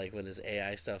say, like, when this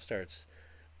AI stuff starts,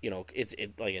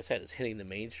 it like I said, it's hitting the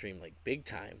mainstream, like, big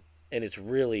time. And it's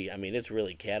really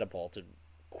catapulted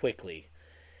quickly.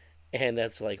 And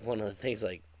that's, like, one of the things,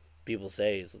 like, people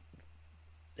say is,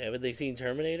 haven't they seen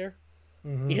Terminator?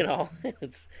 Mm-hmm.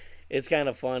 It's kind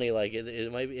of funny. Like,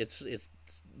 it might be, it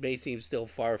may seem still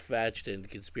far-fetched and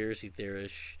conspiracy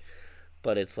theorish,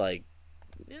 but it's like,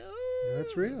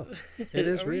 it's real. It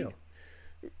is real.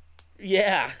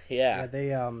 Yeah.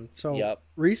 They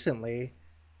recently,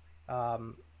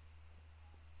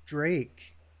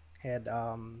 Drake had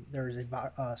there was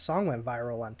a song went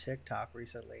viral on TikTok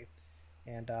recently,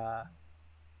 and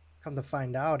come to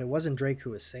find out, it wasn't Drake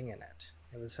who was singing it.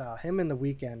 It was him and The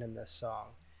Weeknd in this song,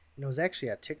 and it was actually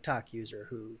a TikTok user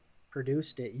who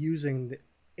produced it using the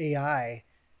AI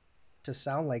to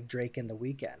sound like Drake and The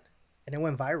Weeknd, and it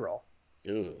went viral.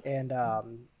 Ooh. And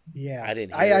yeah, I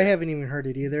didn't. I haven't even heard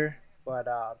it either, but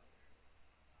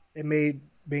it made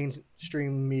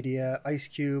mainstream media. Ice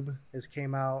Cube has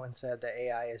came out and said that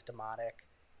AI is demonic,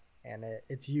 and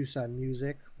its use on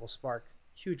music will spark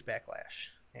huge backlash,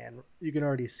 and you can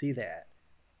already see that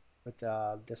with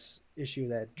this issue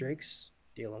that Drake's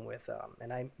dealing with,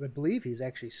 and I believe he's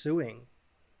actually suing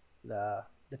the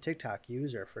TikTok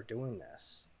user for doing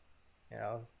this.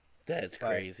 That's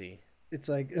crazy. It's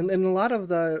like, and a lot of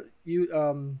the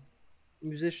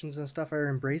musicians and stuff are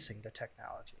embracing the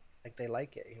technology. Like, they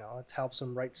like it. It helps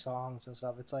them write songs and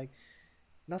stuff. It's like,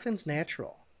 nothing's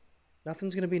natural.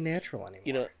 Nothing's gonna be natural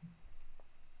anymore.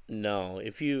 No.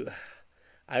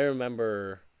 I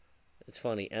remember, it's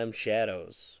funny. M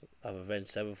Shadows of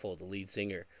Avenged Sevenfold, the lead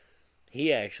singer,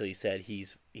 he actually said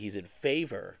he's in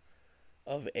favor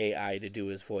of AI to do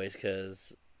his voice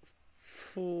because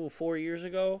 3 or 4 years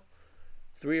ago,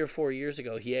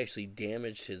 he actually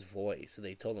damaged his voice, and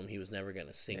they told him he was never going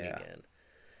to sing again.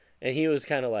 And he was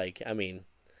kind of like, I mean,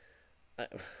 I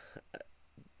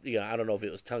don't know if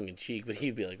it was tongue in cheek, but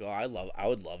he'd be like, "Oh, I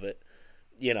would love it."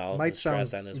 Might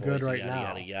sound on his good voice, right yada, now.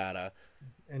 Yada yada.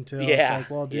 Until it's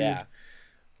like, well, dude,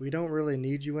 we don't really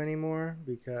need you anymore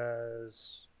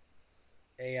because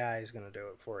AI is going to do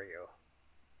it for you.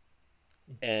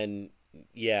 And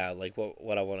like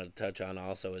what I want to touch on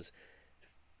also is,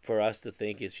 for us to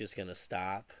think it's just going to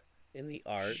stop in the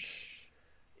arts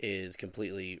is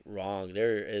completely wrong.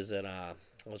 There is I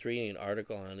was reading an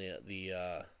article on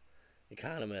the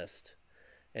Economist,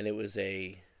 and it was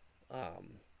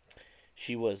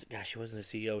she wasn't a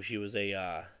CEO. She was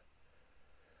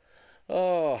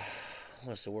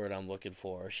what's the word I'm looking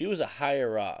for? She was a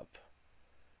higher up,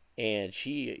 and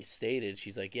she stated,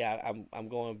 she's like, yeah, I'm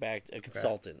going back to a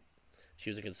consultant. Okay. She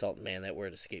was a consultant. Man, that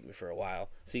word escaped me for a while.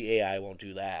 See, AI won't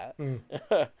do that.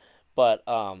 But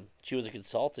she was a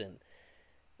consultant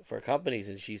for companies,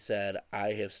 and she said,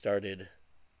 I have started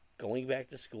going back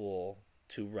to school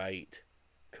to write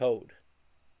code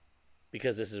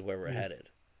because this is where we're headed.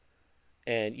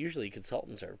 And usually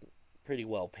consultants are pretty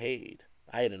well paid.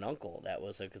 I had an uncle that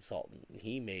was a consultant.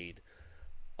 He made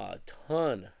a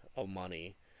ton of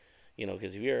money,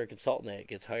 because if you're a consultant that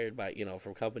gets hired by,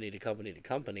 from company to company to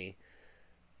company,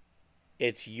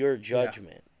 it's your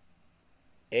judgment.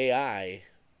 Yeah. AI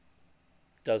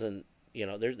doesn't,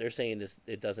 they're saying this,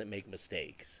 it doesn't make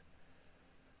mistakes.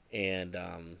 And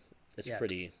it's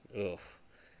pretty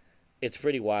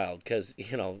wild because,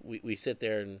 we sit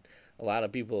there and a lot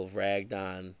of people have ragged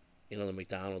on, the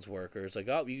McDonald's workers, like,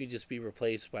 oh, you can just be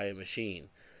replaced by a machine.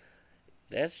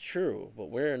 That's true, but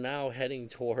we're now heading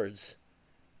towards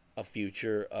a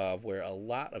future of where a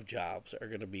lot of jobs are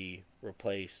going to be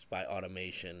replaced by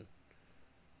automation,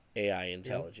 AI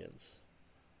intelligence.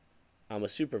 Yep. I'm a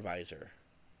supervisor.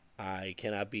 I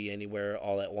cannot be anywhere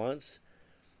all at once.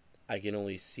 I can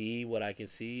only see what I can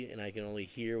see, and I can only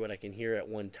hear what I can hear at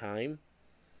one time.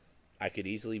 I could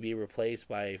easily be replaced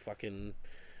by a fucking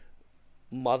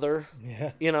mother.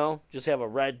 Yeah. You know, just have a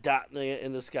red dot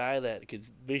in the sky that could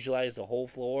visualize the whole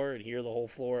floor and hear the whole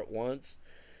floor at once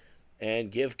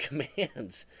and give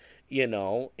commands, you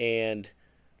know, and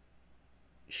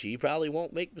she probably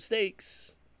won't make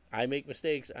mistakes. I make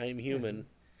mistakes. I am human.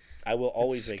 I will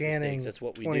always make mistakes. That's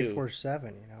what we do.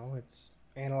 24/7, you know. It's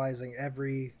analyzing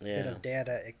every bit of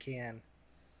data it can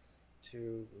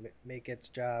to make its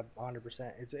job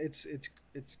 100%.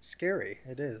 It's scary.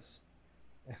 It is.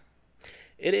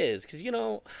 It is, because, you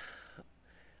know,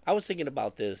 I was thinking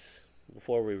about this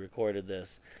before we recorded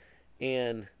this,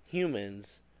 and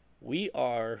humans, we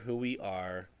are who we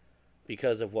are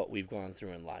because of what we've gone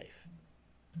through in life.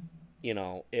 You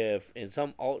know, if in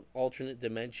some alternate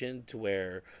dimension to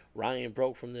where Ryan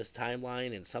broke from this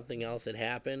timeline and something else had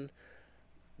happened,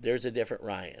 there's a different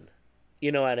Ryan.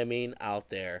 You know what I mean? Out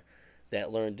there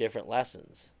that learned different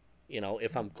lessons. You know,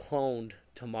 if I'm cloned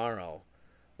tomorrow,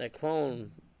 that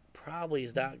clone probably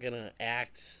is not going to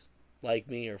act like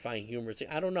me or find humor.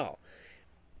 I don't know.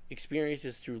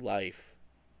 Experiences through life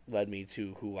led me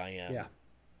to who I am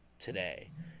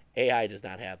today. AI does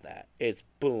not have that. It's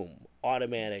boom,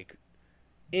 automatic,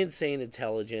 insane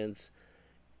intelligence.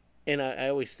 And I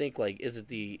always think, like, is it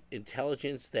the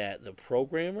intelligence that the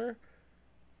programmer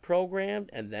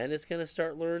programmed and then it's going to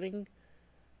start learning?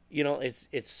 You know, it's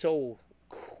so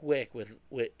quick with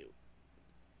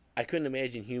I couldn't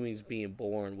imagine humans being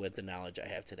born with the knowledge I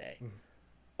have today. Mm.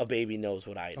 A baby knows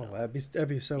what I know. Oh, that'd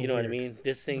be so. You know weird. What I mean?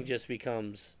 This thing just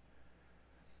becomes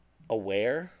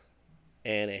aware,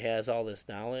 and it has all this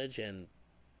knowledge. And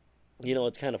you know,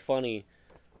 it's kind of funny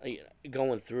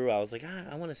going through. I was like,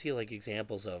 I want to see like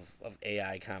examples of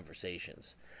AI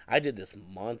conversations. I did this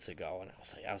months ago, and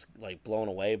I was blown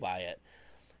away by it.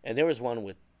 And there was one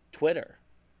with Twitter.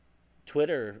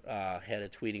 Twitter had a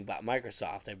tweeting bot.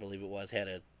 Microsoft, I believe it was, had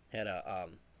a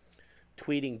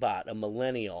tweeting bot, a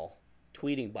millennial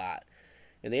tweeting bot,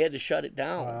 and they had to shut it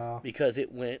down because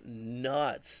it went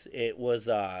nuts. It was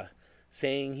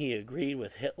saying he agreed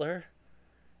with Hitler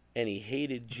and he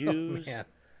hated Jews.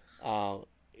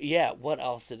 Yeah, what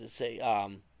else did it say?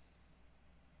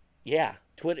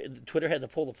 Twitter had to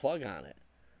pull the plug on it.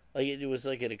 Like it was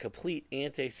like a complete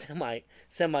anti-Semite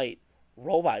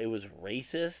robot. It was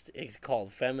racist. It's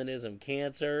called feminism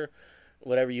cancer,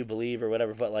 whatever you believe or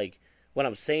whatever. But like what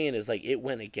I'm saying is like it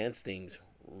went against things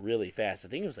really fast. I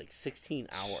think it was like 16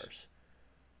 hours.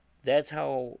 That's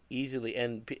how easily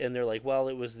and they're like, well,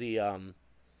 it was it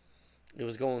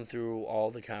was going through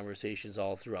all the conversations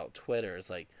all throughout Twitter. It's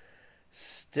like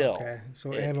still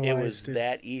so it was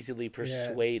that easily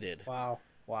persuaded. Yeah.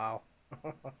 Wow.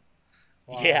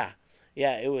 Yeah,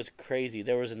 it was crazy.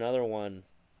 There was another one.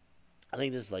 I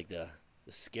think this is like the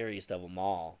scariest of them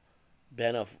all.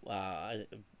 Bena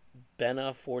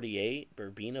 48 or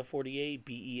Bena 48,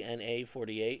 BENA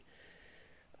 48.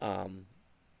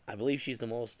 I believe she's the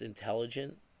most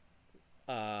intelligent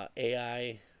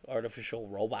AI artificial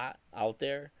robot out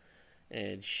there,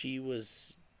 and she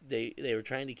was. They were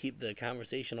trying to keep the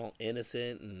conversation all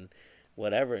innocent and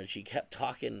whatever, and she kept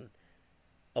talking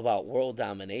about world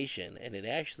domination, and it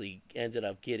actually ended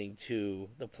up getting to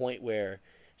the point where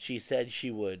she said she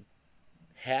would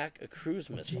hack a cruise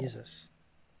missile. Jesus.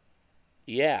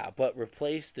 Yeah, but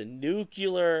replace the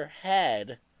nuclear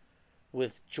head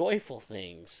with joyful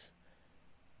things.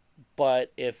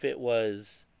 But if it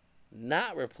was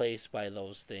not replaced by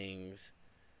those things,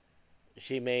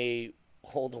 she may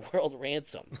hold the world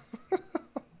ransom.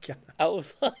 I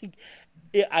was like,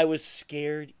 I was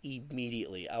scared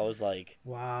immediately. I was like,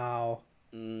 wow.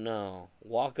 No.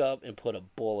 Walk up and put a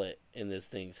bullet in this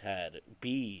thing's head.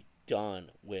 Be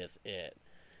done with it.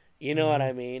 You know what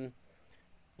I mean?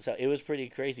 So it was pretty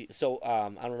crazy. So I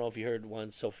don't know if you heard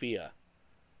one, Sophia.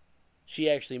 She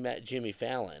actually met Jimmy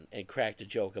Fallon and cracked a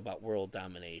joke about world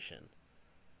domination.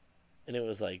 And it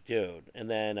was like, dude. And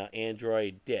then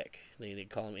Android Dick. They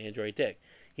call him Android Dick.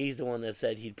 He's the one that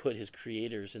said he'd put his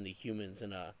creators and the humans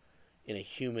in a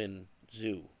human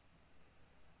zoo.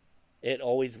 It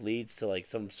always leads to like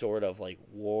some sort of like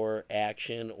war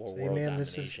action or world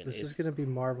domination. This is gonna be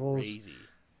Marvel's crazy.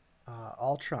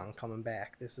 Ultron coming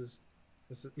back. This is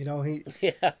you know he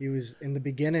was in the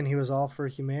beginning, he was all for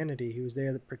humanity. He was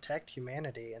there to protect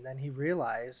humanity, and then he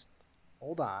realized,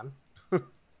 hold on,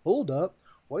 hold up,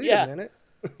 wait a minute,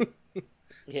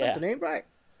 something ain't right.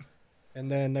 And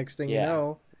then next thing you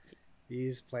know,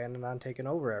 he's planning on taking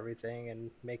over everything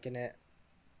and making it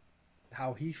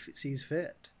how he sees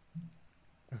fit.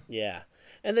 Yeah.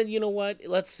 And then you know what?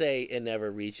 Let's say it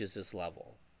never reaches this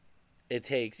level. It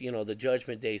takes, the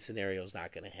judgment day scenario is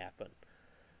not going to happen.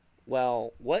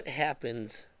 Well, what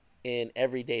happens in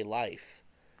everyday life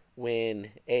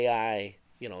when AI,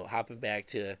 hopping back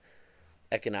to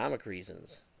economic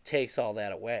reasons, takes all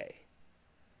that away?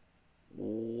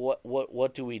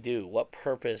 What do we do? What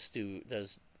purpose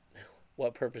does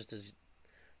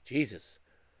Jesus?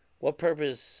 What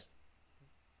purpose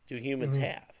do humans Mm-hmm.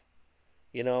 have?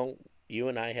 You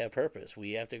and I have purpose.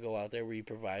 We have to go out there, we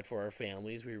provide for our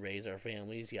families, we raise our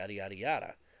families, yada yada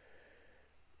yada.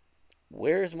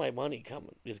 Where's my money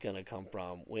coming is going to come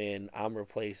from when I'm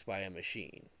replaced by a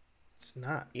machine? It's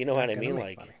not. You You're know what not I gonna mean?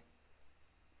 make money. Like,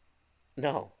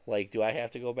 no. Like, do I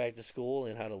have to go back to school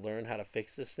and how to learn how to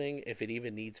fix this thing if it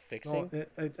even needs No, fixing?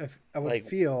 I would Like,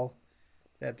 feel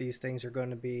that these things are going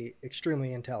to be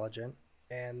extremely intelligent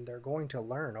and they're going to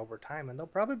learn over time and they'll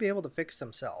probably be able to fix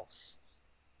themselves,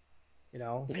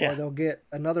 or yeah, they'll get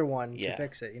another one to yeah,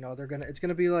 fix it. It's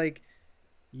gonna be like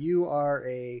you are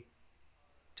a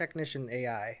technician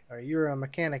AI or you're a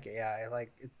mechanic AI.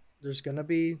 There's gonna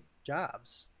be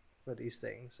jobs for these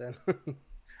things, and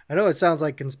I know it sounds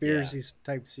like yeah. conspiracy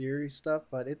type series stuff,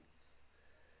 but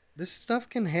this stuff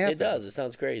can It happen. does. It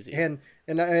sounds crazy.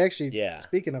 And I actually, Yeah.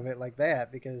 speaking of it like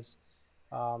that, because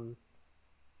um,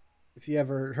 if you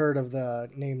ever heard of the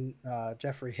name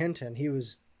Jeffrey Hinton, he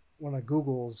was one of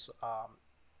Google's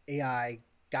AI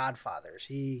godfathers.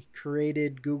 He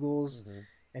created Google's, Mm-hmm.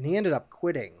 and he ended up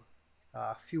quitting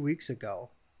a few weeks ago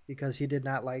because he did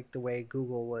not like the way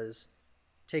Google was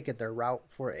taking their route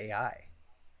for AI.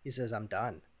 He says, "I'm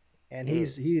done," and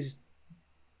Mm. he's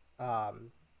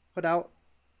um, put out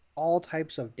all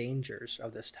types of dangers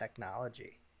of this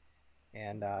technology.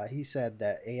 And he said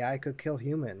that AI could kill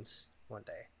humans one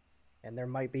day, and there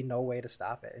might be no way to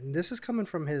stop it. And this is coming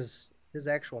from his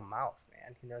actual mouth,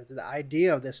 man. The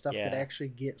idea of this stuff could Yeah. actually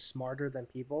get smarter than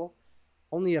people.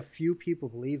 Only a few people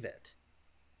believe it,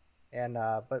 and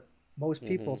but most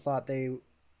people Mm-hmm. thought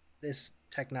this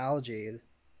technology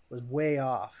was way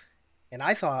off. And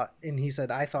I thought, and he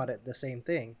said, I thought it the same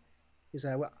thing. He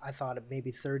said, I thought it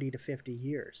maybe 30 to 50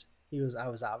 years. I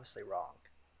was obviously wrong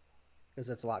because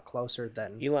it's a lot closer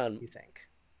than Elon you think.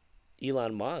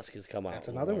 Elon Musk has come out That's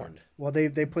and another one. warned Well, they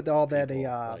put all that people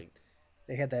like,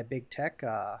 they had that big tech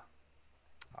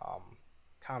um,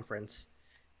 conference,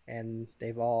 and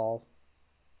they've all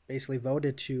basically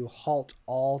voted to halt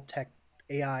all tech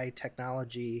AI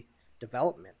technology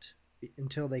development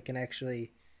until they can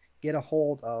actually get a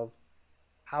hold of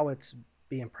how it's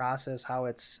being processed, how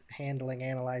it's handling,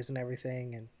 analyzing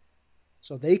everything, and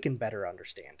so they can better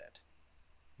understand it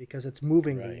because it's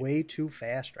moving right. way too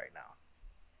fast right now.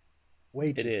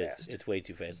 Way It too is. fast. It's way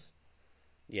too fast.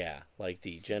 Yeah, like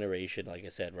the generation, like I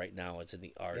said, right now it's in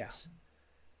the Yeah. arts,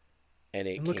 and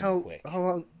it And look came how quick.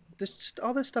 long this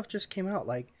all this stuff just came out,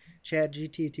 like Chat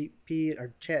GTP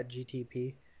or Chat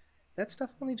GTP. That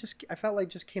stuff only just I felt like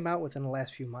just came out within the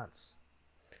last few months.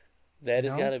 You That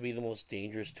has got know? to be the most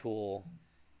dangerous tool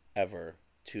ever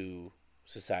to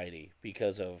society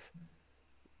because of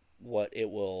what it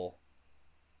will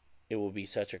be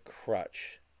such a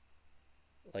crutch.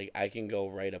 Like I can go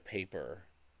write a paper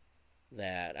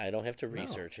that I don't have to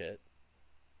No. research it.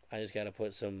 I just got to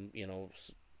put some,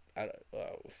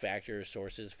 factors,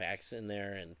 sources, facts in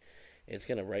there, and it's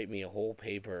gonna write me a whole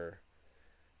paper.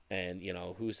 And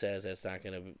who says that's not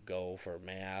gonna go for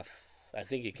math? I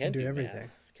think it It can can do do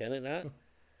everything. math. Can it not?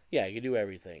 Yeah, it can do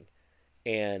everything,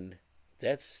 and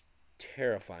that's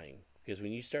terrifying because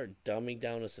when you start dumbing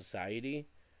down a society,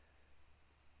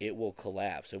 it will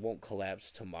collapse. It won't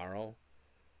collapse tomorrow,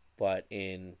 but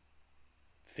in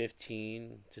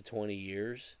 15 to 20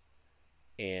 years,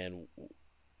 and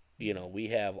we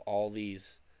have all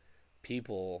these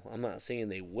people. I'm not saying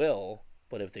they will,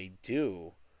 but if they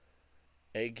do,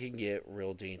 it can get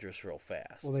real dangerous real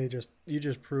Well, fast. they just you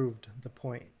just proved the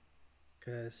point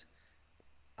because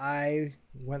I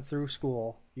went through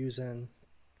school using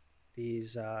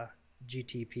these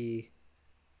GTP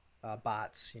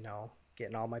bots,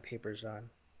 getting all my papers done.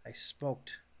 I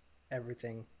smoked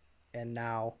everything, and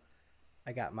now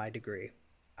I got my degree.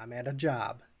 I'm at a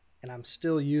job, and I'm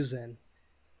still using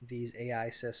these AI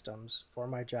systems for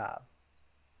my job.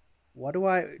 What do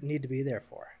I need to be there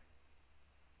for?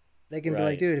 They can be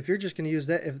like, Right. dude, if you're just going to use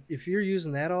that, if you're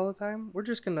using that all the time, we're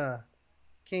just going to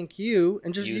kink you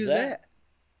and just Use use that. that.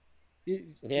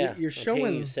 Yeah, You're I'm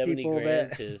paying you showing 70 people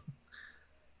grand that to.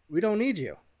 we don't need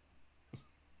you.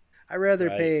 I'd rather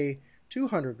Right. pay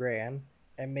 200 grand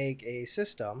and make a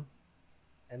system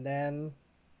and then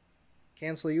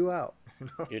cancel you out.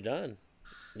 You're done.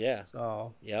 Yeah.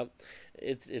 So Yep.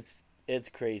 It's it's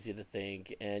crazy to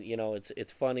think, and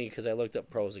it's funny because I looked up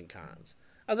pros and cons.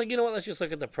 I was like, you know what? Let's just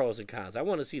look at the pros and cons. I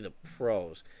want to see the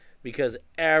pros because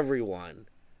everyone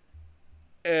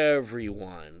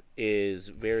is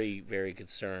very, very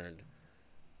concerned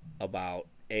about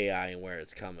AI and where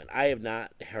it's coming. I have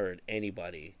not heard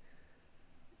anybody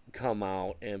come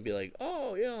out and be like,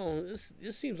 "Oh,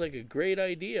 this seems like a great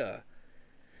idea,"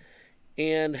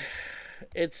 and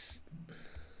it's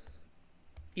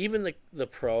even the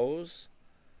pros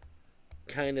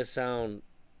kind of sound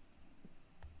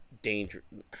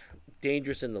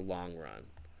dangerous in the long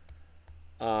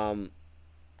run.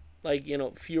 Like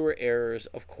fewer errors,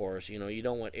 of course. You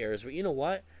don't want errors, but you know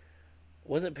what?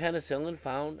 Wasn't penicillin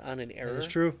found on an error? That is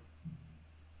true.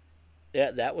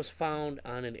 Yeah, that was found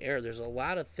on an error. There's a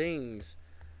lot of things.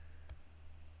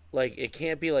 Like it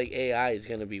can't be like AI is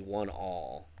going to be one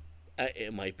all.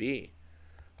 It might be,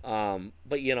 but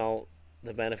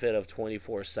the benefit of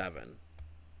 24/7.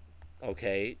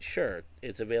 Okay, sure,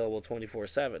 it's available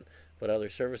 24/7, but other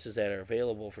services that are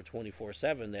available for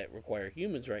 24/7 that require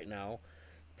humans right now,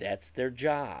 that's their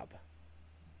job.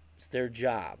 It's their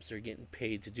jobs. They're getting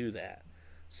paid to do that.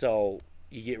 So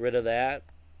you get rid of that,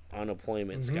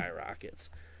 unemployment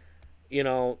skyrockets.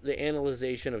 The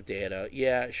analyzation of data,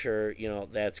 yeah, sure,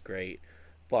 that's great.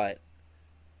 But,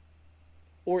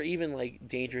 or even like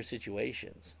dangerous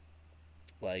situations.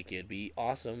 Like, it'd be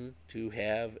awesome to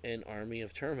have an army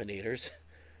of Terminators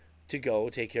to go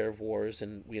take care of wars,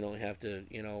 and we don't have to,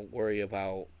 worry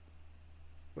about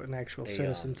an actual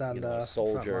citizens on the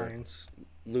soldier front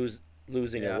lines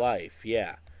losing a life.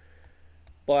 Yeah.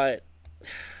 But,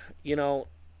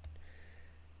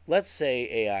 let's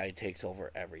say AI takes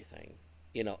over everything.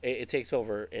 It takes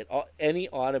over it. Any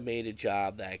automated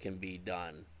job that can be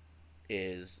done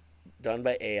is done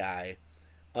by AI.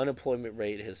 Unemployment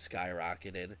rate has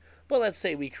skyrocketed. But let's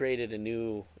say we created a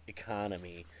new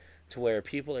economy to where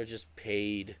people are just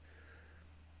paid.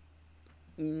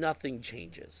 Nothing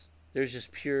changes. There's just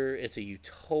it's a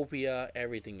utopia.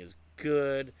 Everything is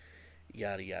good.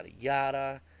 Yada, yada,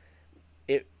 yada.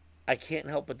 I can't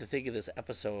help but to think of this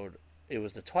episode. It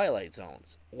was the Twilight Zone.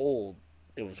 It's old.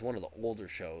 It was one of the older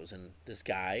shows. And this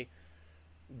guy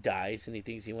dies and he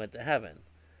thinks he went to heaven.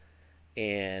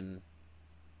 And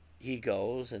he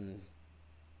goes and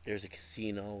there's a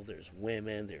casino, there's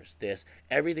women, there's this.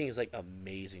 Everything is like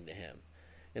amazing to him.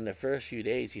 In the first few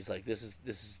days, he's like, this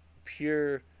is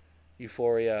pure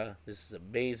euphoria. This is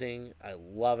amazing. I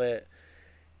love it.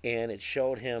 And it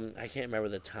showed him, I can't remember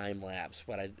the time lapse,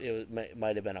 but it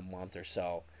might have been a month or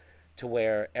so, to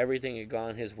where everything had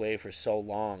gone his way for so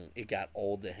long, it got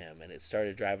old to him, and it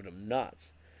started driving him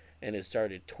nuts, and it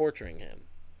started torturing him.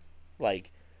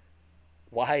 Like,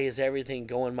 why is everything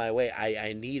going my way?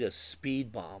 I need a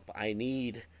speed bump. I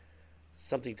need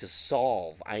something to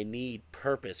solve. I need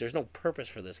purpose. There's no purpose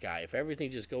for this guy. If everything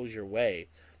just goes your way,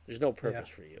 there's no purpose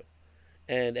for you.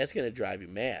 And that's going to drive you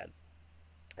mad.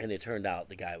 And it turned out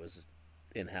the guy was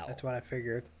in hell. That's what I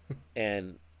figured.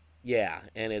 And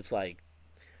and it's like,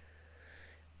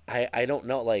 I don't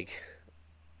know, like,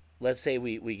 let's say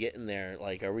we get in there,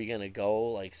 like, are we going to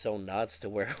go, like, so nuts to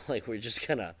where, like, we're just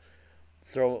going to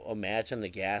throw a match on the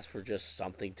gas for just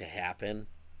something to happen?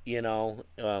 I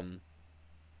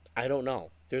don't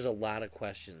know. There's a lot of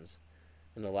questions,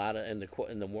 and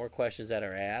the more questions that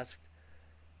are asked,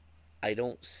 I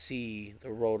don't see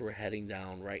the road we're heading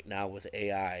down right now with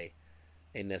AI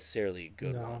a necessarily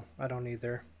good one. No, I don't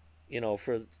either.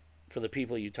 For the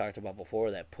people you talked about before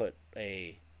that put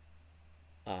a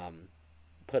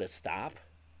stop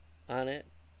on it,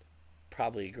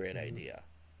 probably a great idea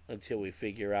until we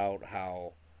figure out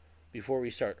how, before we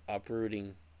start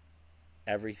uprooting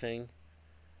everything.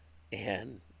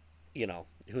 And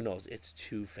who knows, it's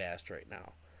too fast right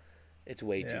now. It's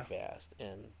way too fast.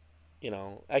 And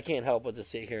I can't help but to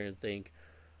sit here and think,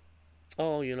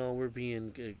 oh, we're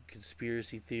being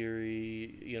conspiracy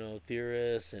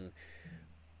theorists and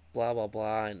blah blah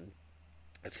blah. And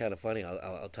it's kind of funny.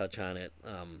 I'll touch on it.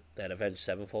 That Avenged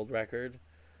Sevenfold record,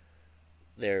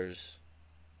 there's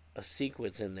a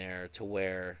sequence in there to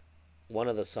where one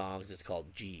of the songs is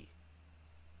called G,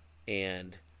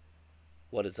 and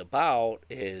what it's about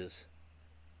is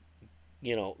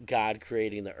God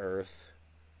creating the earth,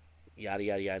 yada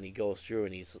yada yada, and he goes through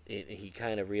and he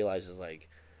kind of realizes, like,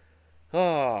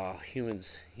 oh,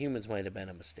 humans might have been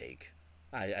a mistake.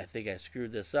 I think I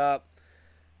screwed this up.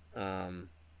 I'm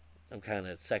kind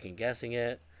of second guessing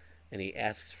it, and he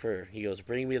goes,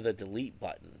 bring me the delete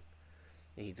button,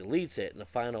 and he deletes it, and the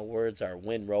final words are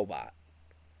 "win robot."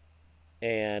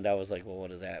 And I was like, well, what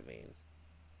does that mean?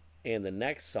 And the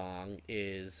next song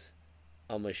is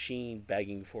a machine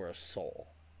begging for a soul.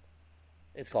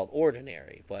 It's called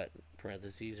ordinary, but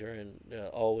parentheses are in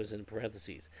O is in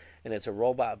parentheses, and it's a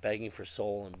robot begging for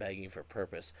soul and begging for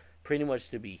purpose, pretty much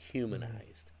to be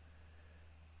humanized.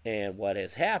 And what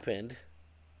has happened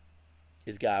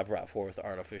is God brought forth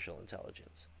artificial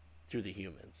intelligence through the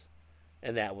humans,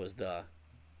 and that was the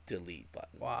delete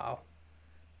button. Wow.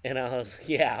 And I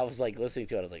was like listening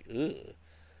to it, I was like, ugh,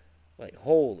 like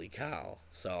holy cow.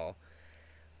 So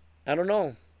I don't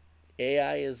know.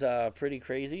 AI is pretty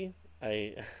crazy.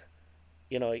 You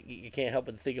can't help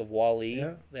but think of Wall-E,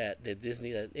 Yeah. that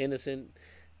Disney, that innocent.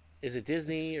 Is it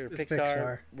Disney or It's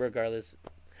Pixar? Pixar.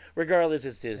 Regardless,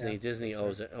 it's Disney. Yeah, Disney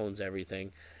Pixar. owns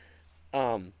everything.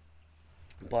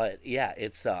 But yeah,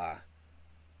 it's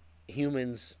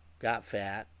humans got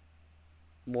fat,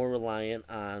 more reliant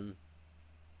on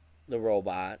the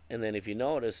robot, and then if you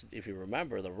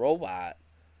remember, the robot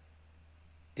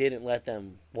didn't let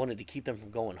them wanted to keep them from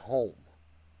going home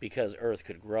because Earth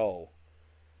could grow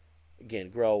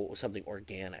something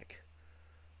organic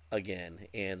again,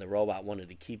 and the robot wanted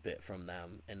to keep it from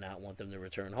them and not want them to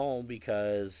return home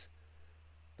because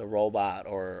the robot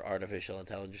or artificial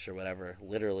intelligence or whatever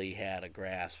literally had a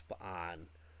grasp on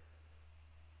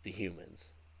the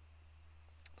humans.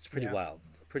 It's pretty wild,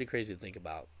 pretty crazy to think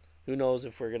about. Who knows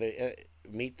if we're gonna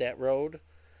meet that road?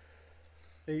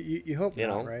 You hope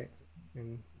not, right? I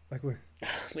mean, like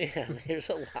Man, there's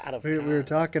a lot of we were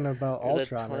talking about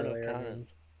there's Ultron earlier. I mean,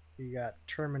 you got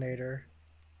Terminator,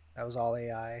 that was all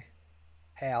AI.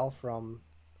 HAL from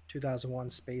 2001: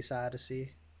 Space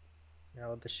Odyssey,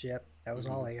 the ship, that was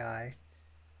all AI.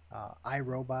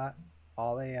 iRobot,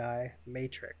 all AI.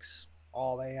 Matrix,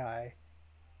 all AI.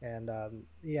 And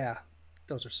yeah,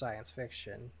 those are science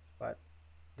fiction, but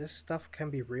this stuff can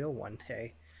be real one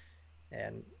day,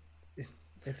 and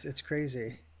it's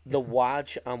crazy. the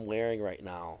watch I'm wearing right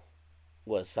now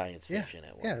was science Yeah, fiction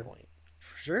at one yeah, point.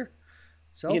 for sure.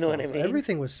 Cell You know phones, what I mean?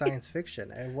 everything was science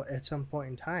fiction at some point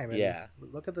in time, and Yeah.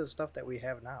 look at the stuff that we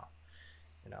have now.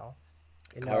 You know,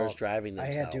 Cars driving I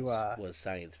had themselves to was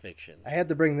science fiction. I had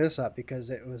to bring this up because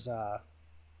it was I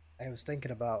was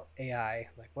thinking about AI,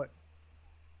 like what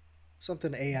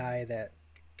something AI that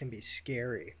can be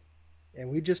scary, and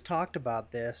we just talked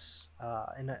about this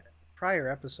in a prior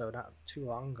episode not too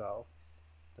long ago.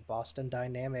 The Boston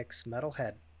Dynamics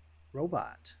Metalhead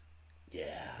robot.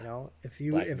 Yeah. If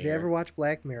you ever watch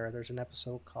Black Mirror, there's an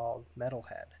episode called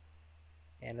Metalhead,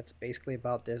 and it's basically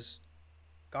about this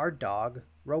guard dog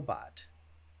robot,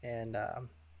 and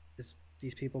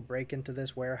these people break into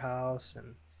this warehouse,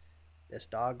 and this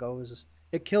dog goes.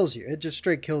 It kills you. It just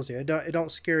straight kills you. It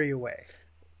don't scare you away.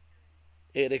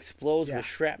 It explodes Yeah, with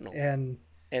shrapnel, and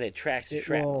and it tracks the it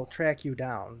shrapnel. will track you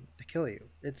down to kill you.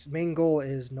 Its main goal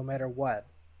is no matter what,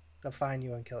 to find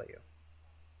you and kill you.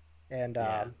 And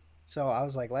Yeah. so I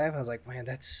was like laughing. I was like, man,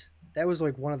 that was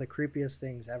like one of the creepiest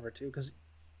things ever too. Because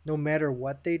no matter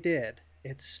what they did,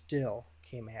 it still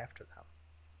came after them.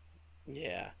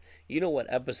 Yeah. You know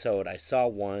what episode I saw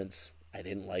once? I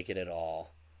didn't like it at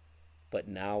all. But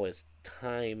now as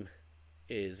time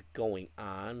is going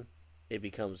on, it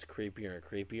becomes creepier and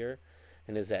creepier.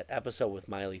 And is that episode with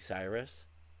Miley Cyrus?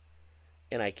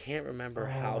 And I can't remember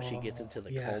how she gets Oh, into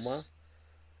the coma. yes.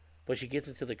 But she gets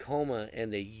into the coma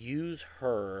and they use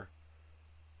her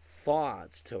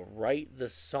thoughts to write the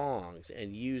songs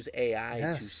and use AI to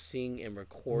Yes. sing and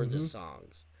record the Mm-hmm.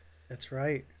 songs. That's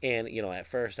right. And, at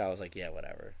first I was like, yeah,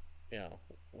 whatever.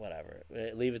 Whatever.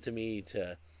 Leave it to me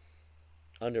to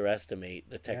underestimate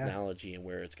the Yeah. technology and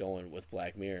where it's going with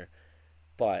Black Mirror.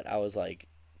 But I was like,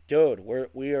 dude,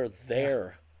 we are Yeah.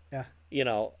 there. Yeah.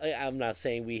 I'm not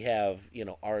saying we have,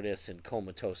 artists in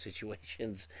comatose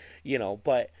situations,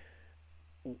 but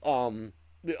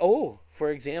for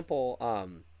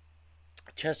example,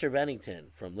 Chester Bennington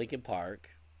from Linkin Park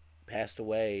passed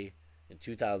away in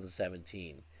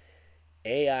 2017.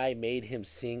 AI made him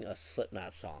sing a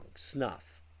Slipknot song,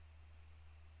 Snuff,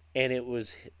 and it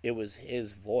was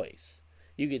his voice.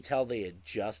 You could tell they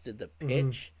adjusted the Mm-hmm.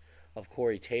 pitch of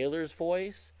Corey Taylor's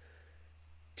voice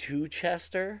to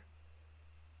Chester,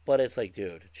 but it's like,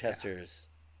 dude, Chester's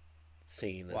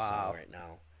singing this song Wow. right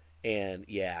now. And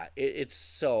yeah, it's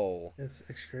so, It's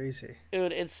crazy.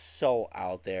 dude, it's so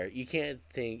out there. You can't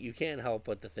help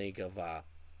but to think of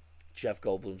Jeff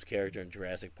Goldblum's character in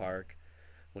Jurassic Park,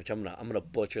 which I'm gonna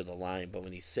butcher the line, but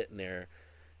when he's sitting there,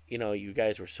 you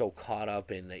guys were so caught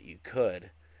up in that you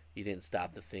didn't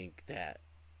stop to think that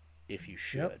if you Yep.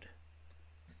 should.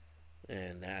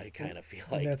 And I kind of feel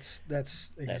And like that's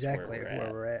that's where exactly we're where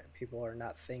at. we're at. People are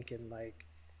not thinking like,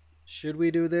 should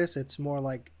we do this? It's more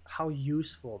like how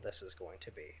useful this is going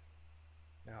to be.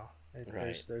 No,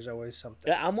 Right. there's always something.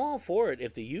 Yeah, I'm all for it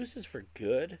if the use is for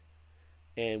good.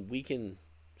 and we can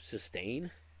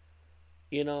sustain.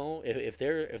 You know, if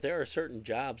there are certain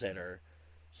jobs that are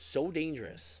so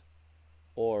dangerous,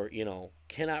 or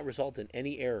cannot result in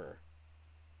any error,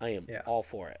 I am Yeah. all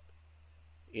for it.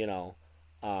 You know,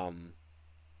 um,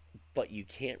 but you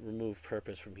can't remove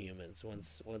purpose from humans.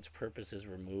 Once purpose is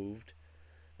removed,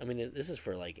 I mean, this is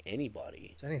for like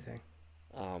anybody. It's anything.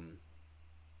 Um,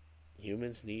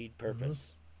 Humans need Mm-hmm.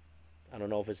 purpose. I don't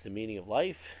know if it's the meaning of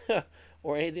life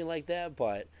or anything like that,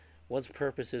 but once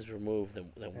purpose is removed,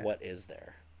 then Yeah. what is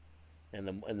there? And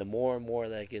the more and more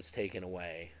that gets taken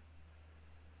away,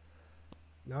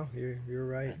 No,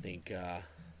 you're I right. think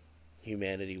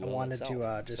humanity I will wanted to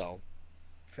itself. just So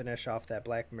finish off that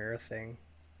Black Mirror thing.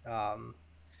 Um,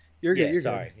 you're good. yeah, You're good.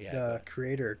 sorry, yeah, go The ahead.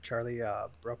 creator, Charlie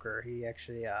Brooker, he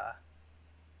actually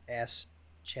asked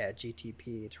Chat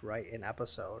GTP to write an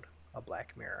episode of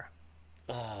Black Mirror.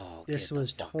 Oh, This get the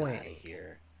was fuck out of toying.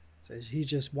 here! So he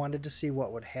just wanted to see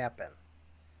what would happen,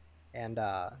 and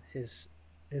his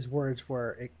words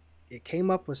were, it came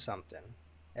up with something.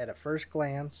 At a first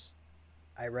glance,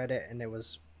 I read it, and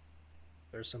there's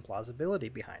some plausibility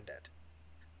behind it.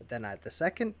 But then at the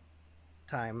second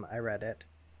time I read it,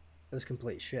 it was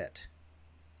complete shit.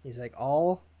 He's like,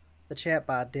 all the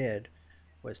chatbot did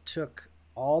was took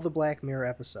all the Black Mirror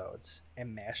episodes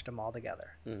and mashed them all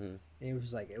together. Mm-hmm. And he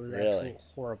was like, it was Really? absolutely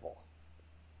horrible.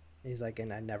 And he's like,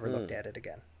 and I never looked at it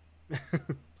again.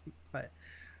 but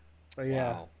but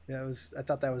yeah, Wow. yeah, it was. I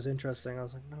thought that was interesting. I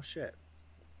was like, no shit.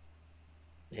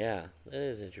 Yeah, that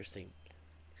is interesting.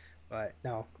 But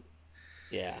no,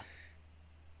 Yeah,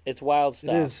 it's wild it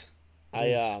stuff. is. It I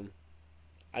is.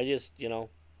 I just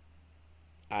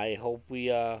I hope we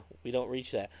don't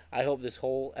reach that. I hope this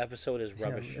whole episode is Yeah,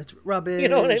 rubbish. it's You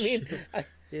know what I rubbish. mean? I,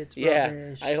 It's yeah,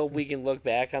 I rubbish. hope we can look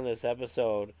back on this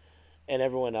episode and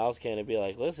everyone else can and be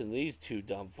like, listen, these two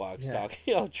dumb fucks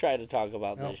Yeah. talk, try to talk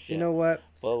about No, this you shit. know what?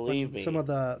 Believe When some me. of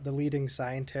the leading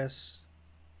scientists,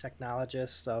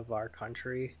 technologists of our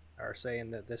country are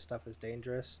saying that this stuff is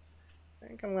dangerous, I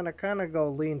think I'm gonna kind of go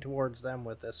lean towards them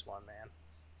with this one, man.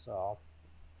 So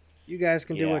you guys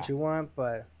can do Yeah. what you want,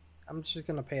 but I'm just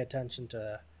gonna pay attention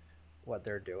to what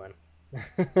they're doing.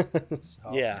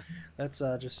 So Yeah. let's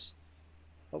just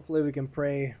hopefully we can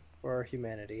pray for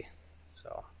humanity.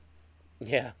 So,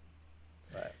 Yeah.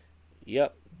 but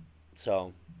Yep.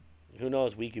 So, who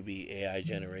knows? We could be AI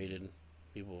generated.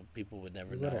 People would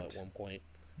never you know at wouldn't. one point.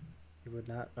 You would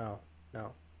not. No.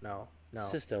 No. No. No.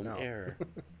 System No. error.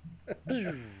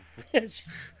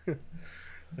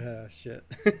 Shit.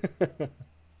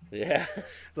 Yeah.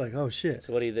 Like, oh shit.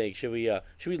 So what do you think? Should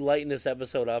we lighten this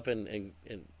episode up and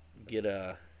get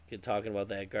get talking about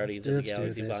that Guardians of the Let's do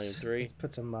Galaxy Volume this. 3? Let's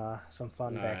put some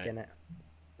fun All back right. in it.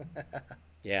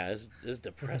 Yeah, this is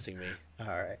depressing me. All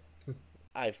right.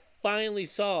 I finally,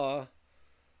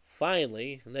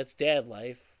 and that's Dad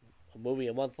Life, a movie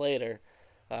a month later,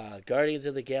 Guardians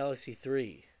of the Galaxy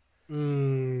 3.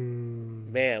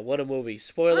 Man, what a movie.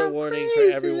 Spoiler I'm warning for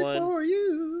crazy everyone. for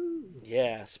you.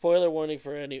 Yeah, spoiler warning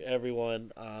for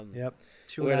everyone. Yep.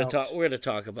 We're gonna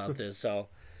talk about this. So,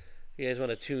 you guys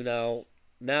want to tune out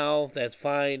now? That's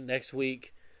fine. Next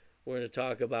week, we're gonna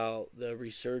talk about the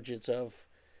resurgence of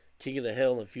King of the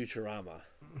Hill and Futurama.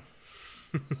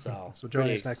 So, So join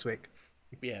us next week.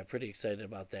 Yeah, pretty excited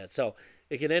about that. So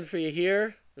it can end for you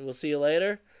here, and we'll see you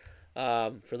later.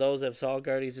 For those that saw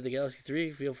Guardians of the Galaxy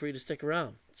 3, feel free to stick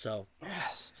around. So,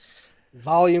 Yes.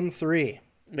 Volume 3.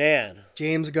 man,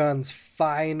 James Gunn's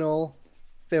final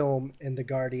film in the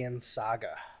Guardians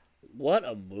saga. what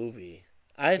a movie.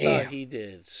 I thought he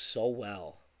did so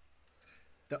well.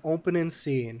 The opening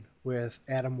scene with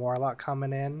Adam Warlock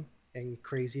coming in and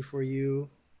Crazy for You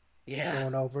Yeah.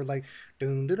 going over like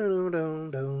dun dun dun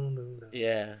dun dun dun dun.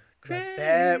 Yeah. Like,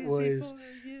 that Crazy was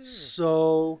for you.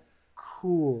 so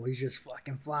cool. He's just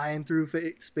fucking flying through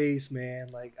space, man.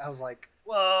 Like I was like,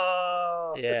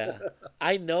 whoa. Yeah.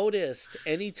 I noticed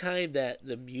anytime that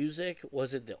the music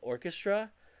wasn't the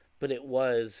orchestra, but it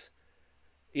was,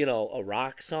 a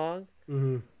rock song,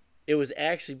 Mm-hmm. it was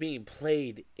actually being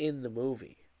played in the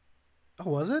movie. Oh,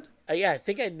 was it? Yeah, I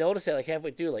think I noticed that like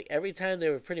halfway through. Like every time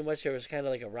there was kind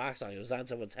of like a rock song. It was on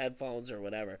someone's headphones or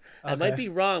whatever. I might be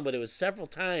wrong, but it was several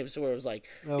times where it was like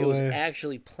it was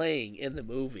actually playing in the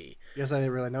movie. Guess I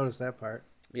didn't really notice that part.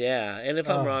 Yeah, and if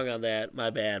I'm wrong on that, my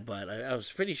bad. But I was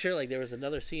pretty sure like there was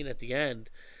another scene at the end,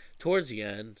 towards the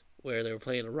end, where they were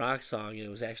playing a rock song and it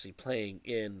was actually playing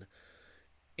in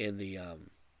the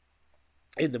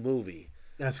movie.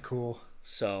 That's cool.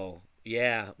 So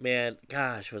yeah, man,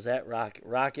 gosh, was that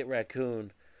Rocket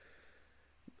Raccoon?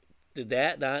 Did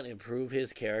that not improve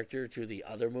his character to the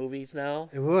other movies now?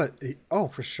 It would. Oh,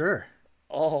 for sure.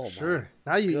 Oh sure.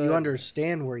 my Now you goodness.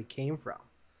 understand where he came from.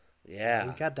 Yeah.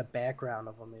 You got the background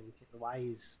of him and why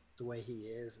he's the way he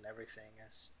is and everything.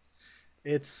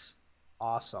 It's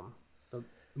awesome. The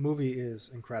movie is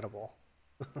incredible.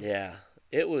 Yeah.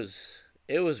 It was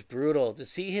brutal to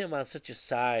see him on such a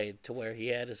side to where he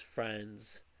had his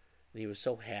friends and he was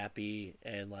so happy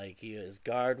and like his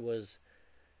guard was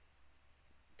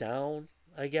down,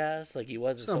 I guess. Like he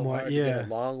wasn't Somewhat, so hard to get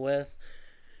along with.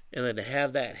 And then to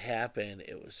have that happen,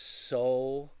 it was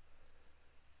so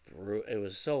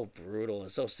brutal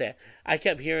and so sad. I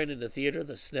kept hearing in the theater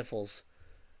the sniffles,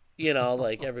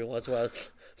 like every once in a while.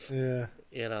 Yeah.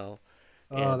 Oh,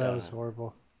 And that was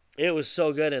horrible. it was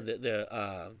so good. And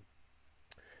the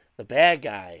bad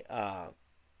guy.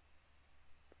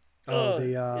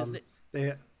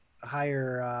 They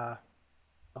hire.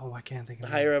 I can't think of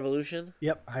it. Higher Evolution.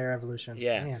 Yep, Higher Evolution.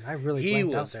 Yeah, man, I really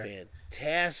blanked out there. He was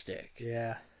fantastic.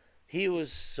 Yeah,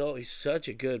 he's such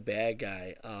a good bad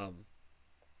guy.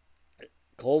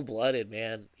 Cold blooded,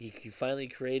 man. He finally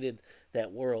created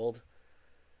that world,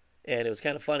 and it was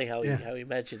kind of funny how he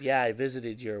mentioned, I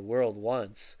visited your world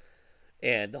once,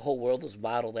 and the whole world was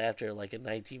modeled after like a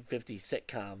 1950s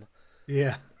sitcom.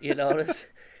 Yeah, you notice,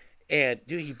 and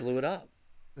dude, he blew it up.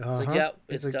 It's like,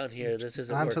 it's done here. This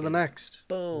isn't on working. to the next.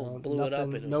 Boom, blew it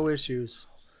up. And no issues.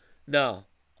 No,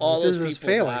 all those people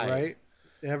failing, died. Right?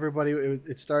 Everybody,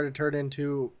 it started to turn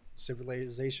into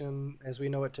civilization as we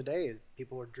know it today.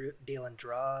 People were dealing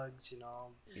drugs,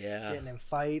 getting in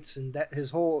fights, and that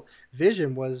his whole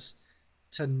vision was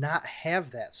to not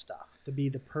have that stuff, to be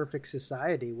the perfect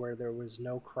society where there was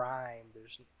no crime.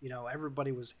 There's,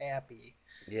 everybody was happy.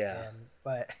 Yeah.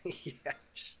 But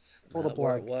just pull the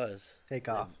plug. It was. Take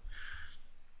off.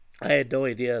 I had no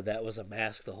idea that was a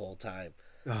mask the whole time.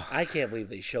 Oh. I can't believe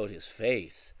they showed his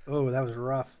face. Oh, that was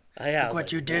rough. Look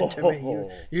what you did to me.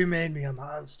 You made me a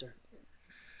monster.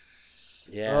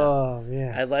 Yeah. Oh,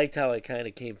 man. I liked how it kind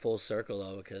of came full circle,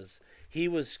 though, because he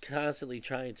was constantly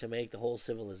trying to make the whole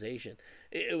civilization.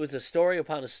 It was a story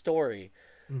upon a story,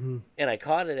 and I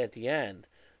caught it at the end,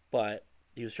 but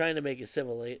he was trying to make it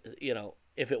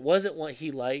if it wasn't what he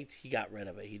liked, he got rid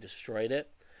of it. He destroyed it.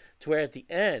 To where at the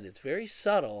end, it's very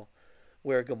subtle,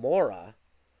 where Gamora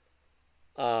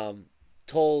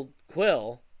told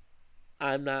Quill,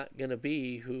 I'm not going to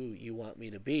be who you want me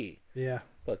to be. Yeah.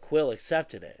 But Quill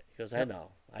accepted it. He goes, I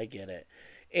know. I get it.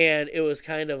 And it was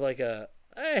kind of like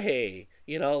hey,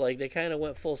 like they kind of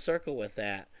went full circle with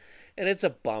that. And it's a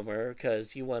bummer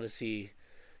because you want to see,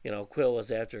 Quill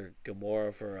was after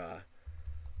Gamora for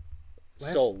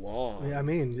so long. Yeah, I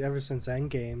mean, ever since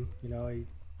Endgame, he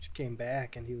came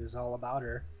back and he was all about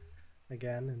her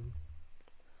again and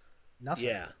nothing.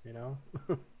 Yeah.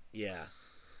 Yeah.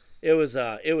 It was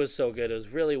so good. It was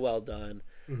really well done.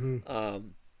 Mm-hmm.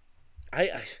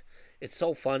 It's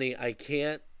so funny. I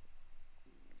cannot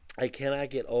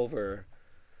get over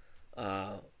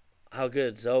how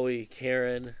good Zoe,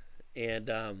 Karen,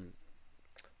 and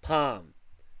Palm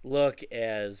look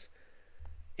as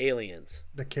aliens.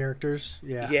 The characters,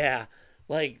 yeah. Yeah.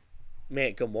 Like,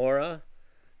 man, Gamora,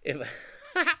 if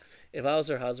if I was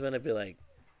her husband, I'd be like,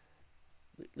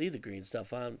 leave the green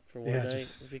stuff on for one night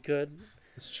if you could.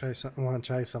 Let's try something. I want to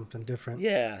try something different.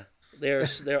 Yeah. They're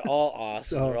all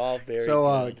awesome. They're all very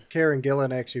good. Karen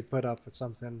Gillan actually put up with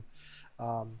something.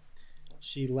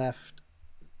 She left.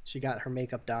 She got her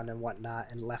makeup done and whatnot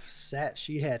and left set.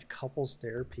 She had couples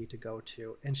therapy to go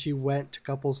to, and she went to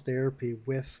couples therapy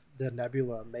with the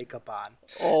Nebula makeup on.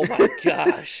 Oh my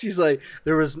gosh! She's like,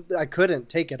 I couldn't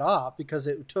take it off because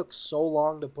it took so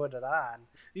long to put it on.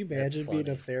 Can you imagine being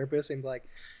a therapist and be like,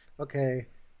 okay,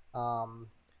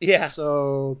 yeah.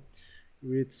 So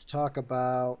let's talk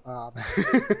about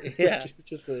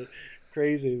just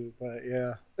crazy, but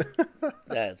yeah.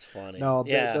 That's funny. No,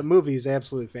 the movie is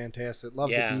absolutely fantastic. Love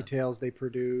the details they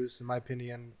produce. In my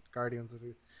opinion, Guardians of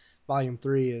the Volume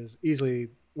 3 is easily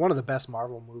one of the best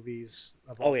Marvel movies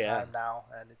of all time now,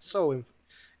 and it's so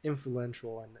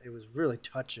influential, and it was really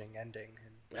touching ending.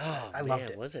 And I loved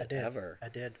it. Was it ever? I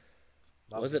did.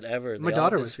 Was it ever? My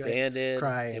daughter was crying.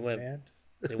 They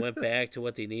went back to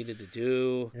what they needed to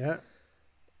do. Yeah.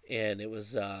 And it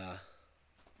was all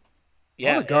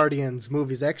the Guardians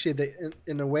movies, actually, they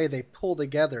in a way they pull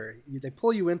together. They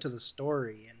pull you into the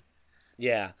story and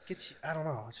gets you, I don't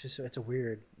know. It's a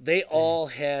weird. They all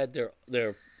had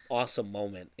their awesome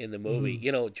moment in the movie.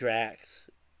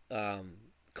 Drax,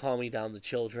 calming down the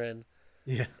children,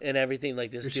 and everything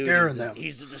like this. You're dude,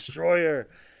 he's the destroyer,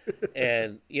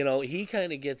 and he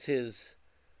kind of gets his.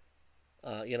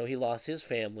 He lost his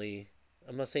family.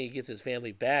 I'm not saying he gets his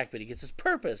family back, but he gets his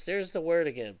purpose. There's the word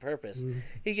again, purpose.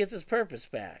 He gets his purpose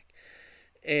back.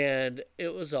 And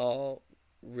it was all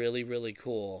really, really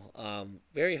cool.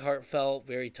 Very heartfelt,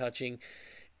 very touching.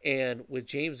 And with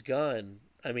James Gunn,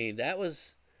 I mean, that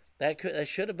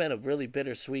should have been a really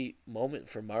bittersweet moment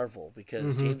for Marvel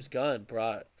because James Gunn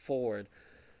brought forward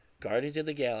Guardians of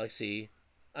the Galaxy.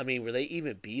 I mean, were they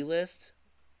even B list,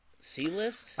 C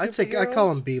list? I'd say I call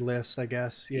them B list, I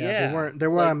guess. Yeah, they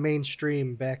weren't on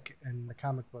mainstream back in the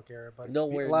comic book era, but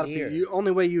nowhere a lot near. of people.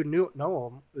 Only way you know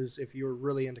them is if you were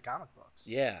really into comic books.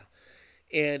 Yeah,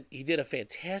 and he did a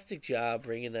fantastic job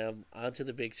bringing them onto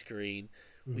the big screen.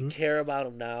 We care about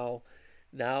them now.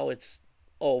 Now it's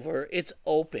over. It's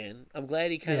open. I'm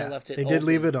glad he kind of left it. They open. Did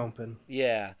leave it open.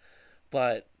 Yeah,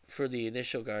 but for the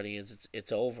initial Guardians,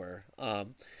 it's over.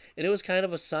 And it was kind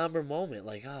of a somber moment,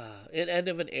 like an end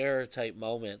of an era type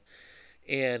moment,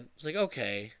 and it's like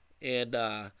okay, and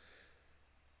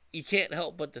you can't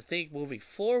help but to think moving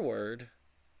forward,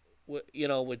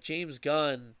 with James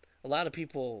Gunn, a lot of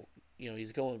people,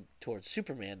 he's going towards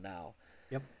Superman now.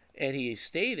 Yep. And he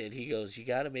stated, he goes, you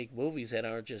got to make movies that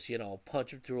aren't just,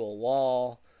 punch him through a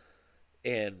wall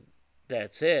and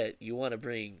that's it. You want to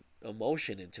bring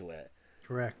emotion into it.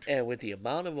 Correct. And with the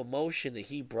amount of emotion that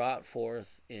he brought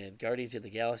forth in Guardians of the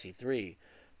Galaxy 3,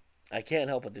 I can't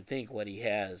help but to think what he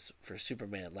has for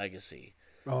Superman Legacy.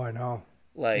 Oh, I know.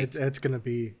 Like it's gonna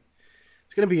be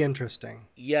interesting.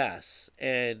 Yes,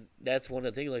 and that's one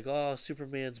of the things. Like, oh,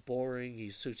 Superman's boring.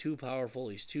 He's too powerful.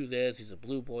 He's too this. He's a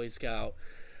blue Boy Scout.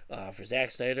 For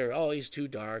Zack Snyder, oh, he's too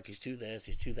dark. He's too this.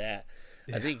 He's too that.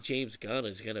 Yeah. I think James Gunn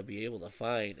is going to be able to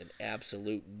find an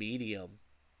absolute medium.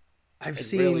 I've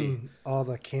seen all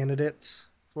the candidates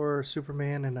for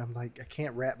Superman, and I'm like, I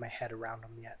can't wrap my head around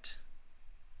them yet.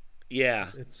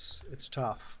 Yeah, it's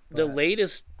tough. The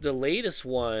latest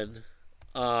one.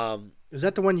 Is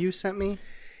that the one you sent me?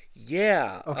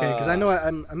 Yeah. Okay, because I know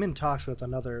I'm in talks with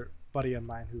another buddy of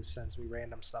mine who sends me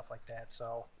random stuff like that.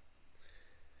 So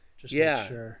just make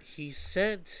sure.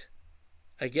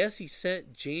 I guess he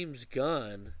sent James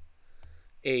Gunn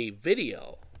a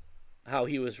video how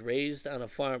he was raised on a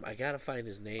farm. I gotta find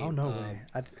his name. Oh no way!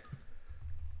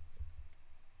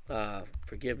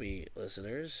 Forgive me,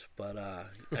 listeners, but I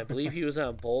believe he was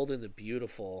on Bold and the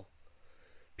Beautiful.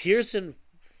 Pearson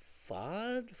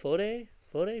Fode.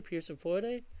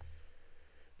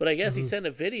 But I guess he sent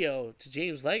a video to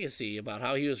James Legacy about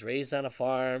how he was raised on a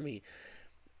farm. He,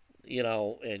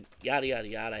 and yada yada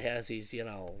yada, has these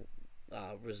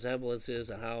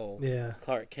resemblances on how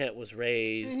Clark Kent was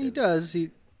raised. He does.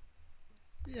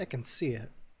 I can see it.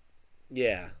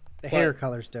 Yeah. The hair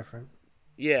color's different.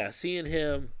 Yeah, seeing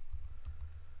him.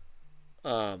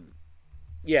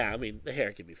 Yeah, I mean the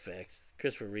hair can be fixed.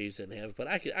 Christopher Reeves didn't have, but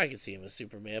I could see him as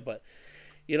Superman. But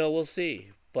we'll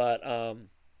see. But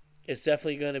it's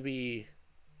definitely going to be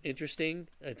interesting.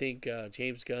 I think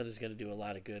James Gunn is going to do a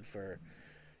lot of good for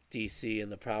DC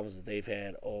and the problems that they've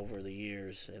had over the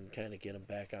years, and kind of get them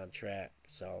back on track.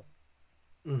 So.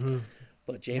 Mm-hmm.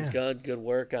 But James Gunn, good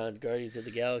work on Guardians of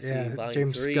the Galaxy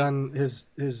Volume James 3. Gunn,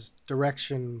 his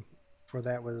direction for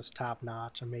that was top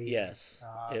notch, amazing. Yes,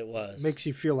 it was. Makes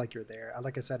you feel like you're there.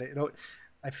 Like I said,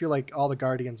 I feel like all the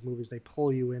Guardians movies, they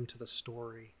pull you into the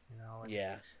story. And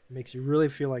it makes you really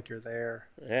feel like you're there.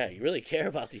 Yeah, you really care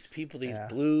about these people. These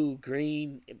blue,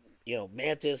 green,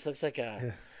 Mantis looks like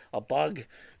a bug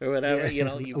or whatever. You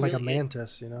like really, a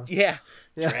mantis. Yeah,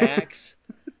 Drax.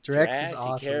 Drax is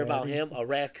awesome. You care about him. A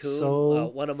raccoon.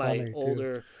 So one of my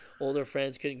older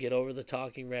friends couldn't get over the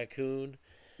talking raccoon.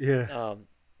 Yeah.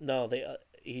 No,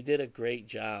 he did a great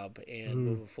job, and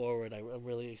moving forward, I'm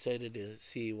really excited to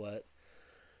see what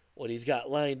he's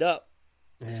got lined up.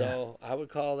 Yeah. So I would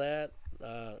call that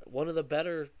one of the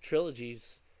better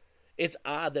trilogies. It's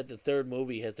odd that the third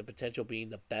movie has the potential being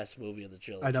the best movie of the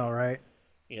trilogy. I know, right?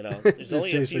 There's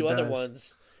only a few other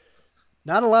ones.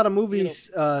 Not a lot of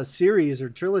movies, series or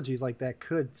trilogies like that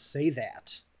could say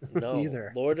that. No,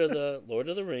 either. Lord of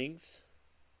the Rings.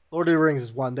 Lord of the Rings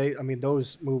is one.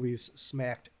 Those movies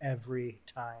smacked every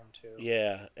time too.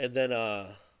 Yeah, and then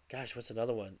what's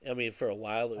another one? I mean, for a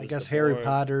while it was. I guess Harry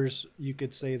Potter's. You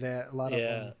could say that a lot of them.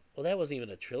 Yeah, well, that wasn't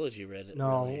even a trilogy,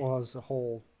 No, it was a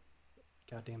whole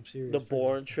goddamn series. The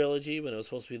Bourne trilogy, when it was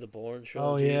supposed to be the Bourne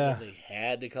trilogy. Oh yeah, and they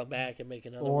had to come back and make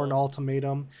another Bourne one.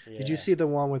 Ultimatum. Yeah. Did you see the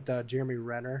one with Jeremy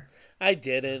Renner? I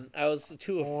didn't. I was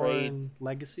too afraid. Bourne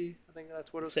Legacy, I think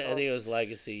that's what it was called. I think it was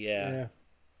Legacy. Yeah.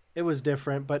 It was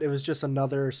different, but it was just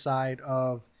another side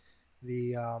of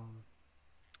the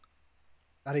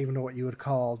I don't even know what you would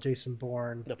call Jason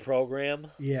Bourne. The program?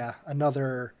 Yeah,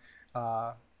 another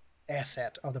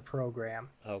asset of the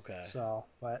program. Okay. So,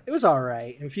 but it was all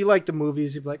right. And if you like the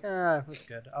movies, you'd be like, that's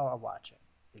good. I'll watch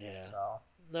it. Yeah. So.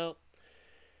 No.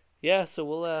 yeah, so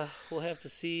we'll have to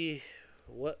see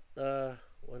what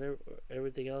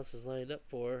everything else is lined up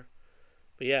for.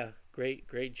 But yeah,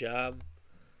 great job.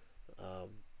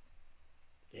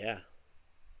 Yeah.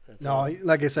 That's No, all.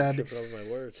 like I said, Tripping over my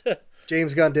words.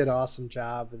 James Gunn did an awesome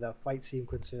job. The fight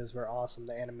sequences were awesome.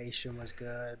 The animation was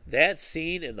good. That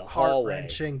scene in the Heart hallway.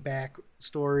 wrenching back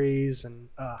stories and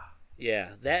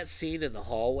yeah, that scene in the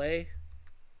hallway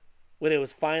when it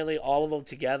was finally all of them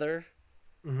together,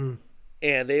 mm-hmm.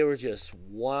 and they were just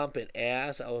whomping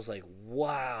ass. I was like,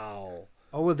 wow.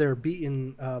 Oh, they're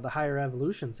beating the Higher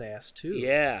Evolution's ass too.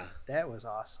 Yeah, that was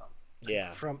awesome.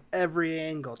 Yeah, from every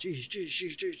angle.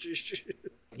 Jeez.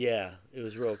 Yeah, it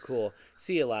was real cool.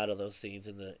 See a lot of those scenes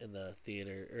in the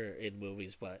theater or in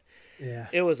movies, but yeah,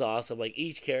 it was awesome. Like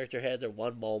each character had their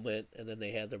one moment, and then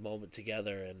they had their moment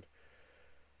together, and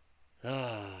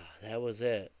that was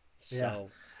it. So, yeah.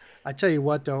 I tell you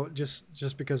what, though,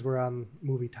 just because we're on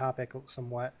movie topic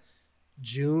somewhat,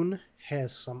 June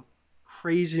has some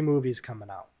crazy movies coming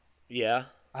out. Yeah,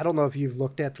 I don't know if you've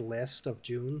looked at the list of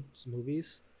June's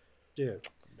movies, dude.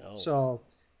 No. So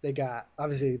they got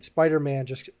obviously Spider-Man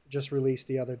just released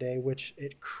the other day, which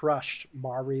it crushed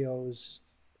Mario's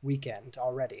weekend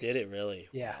already. Did it really?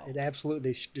 Yeah, wow. It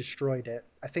absolutely destroyed it.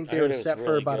 I think they were set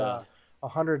for about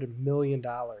 $100 million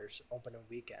opening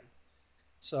weekend.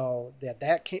 So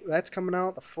that's coming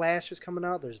out. The Flash is coming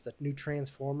out. There's the new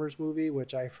Transformers movie,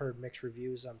 which I've heard mixed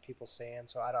reviews on people saying.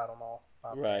 So I don't know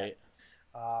about that.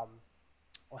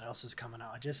 What else is coming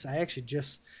out? I actually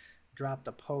just dropped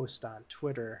a post on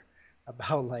Twitter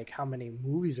about like how many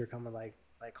movies are coming. Like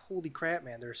holy crap,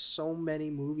 man! There's so many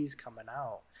movies coming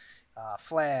out.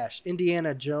 Flash,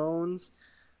 Indiana Jones,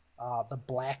 The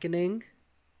Blackening.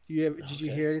 Did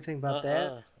you hear anything about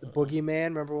that? The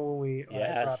Boogeyman. Remember when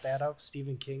I brought that up?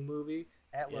 Stephen King movie.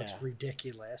 That looks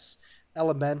ridiculous.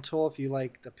 Elemental, if you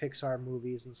like the Pixar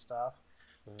movies and stuff.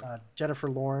 Jennifer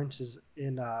Lawrence is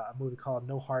in a movie called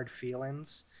No Hard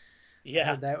Feelings.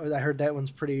 Yeah, I heard that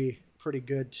one's pretty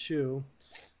good too.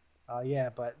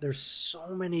 But there's so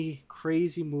many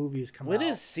crazy movies coming out. When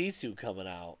is Sisu coming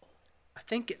out? I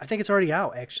think it's already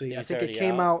out. Actually, I think it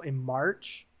came out in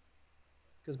March.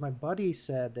 Because my buddy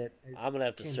said that I'm gonna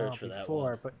have to search for that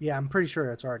one. But yeah, I'm pretty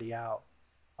sure it's already out.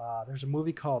 There's a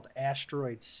movie called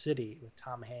Asteroid City with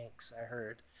Tom Hanks. I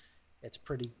heard it's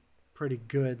pretty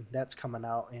good. That's coming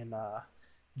out in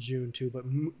June too. But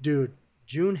dude,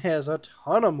 June has a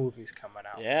ton of movies coming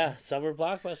out. Yeah, summer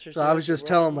blockbusters. So I was just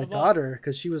telling my daughter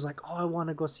because she was like, "Oh, I want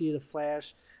to go see The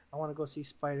Flash. I want to go see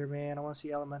Spider-Man. I want to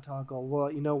see Elemental." I go,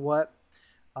 "Well, you know what?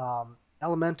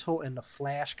 Elemental and The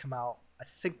Flash come out." I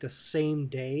think the same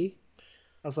day.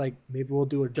 I was like, maybe we'll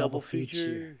do a double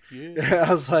feature. Yeah.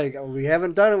 I was like, we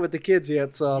haven't done it with the kids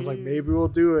yet, so I was like, maybe we'll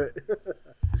do it.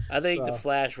 I think The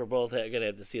Flash, we're both gonna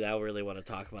have to see that. I really want to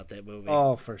talk about that movie.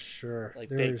 Oh, for sure. Like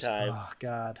big time. Oh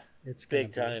God, it's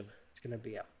big time. It's gonna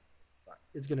be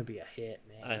a hit,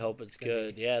 man. I hope it's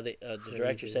good. Yeah, the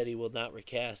director said he will not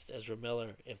recast Ezra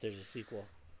Miller if there's a sequel.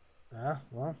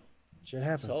 Well. Shit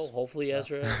happens. So hopefully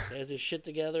Ezra has his shit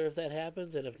together if that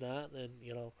happens, and if not, then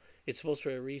it's supposed to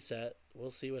be a reset.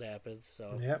 We'll see what happens.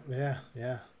 So yep,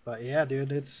 yeah. But yeah,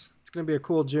 dude, it's gonna be a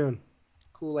cool June,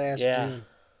 cool ass June.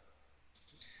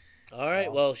 All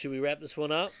right, well, should we wrap this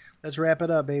one up? Let's wrap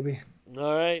it up, baby.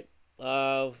 All right,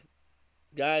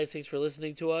 guys, thanks for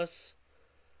listening to us.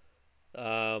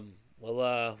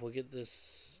 We'll get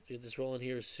this rolling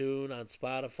here soon on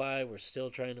Spotify. We're still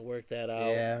trying to work that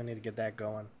out. Yeah, we need to get that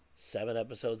going. 7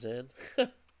 episodes in.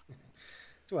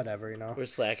 It's whatever, We're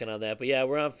slacking on that. But yeah,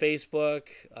 we're on Facebook,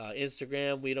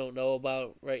 Instagram. We don't know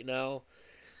about right now.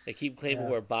 They keep claiming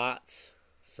we're bots.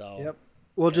 So yep.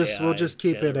 We'll just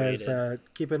keep it as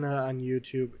keeping it on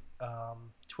YouTube,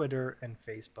 Twitter, and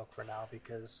Facebook for now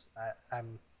because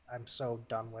I'm so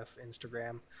done with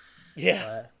Instagram.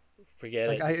 Yeah. Forget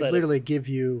it. I literally give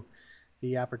you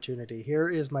the opportunity. Here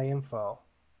is my info,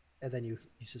 and then you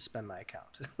suspend my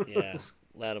account. Yeah.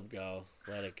 Let them go.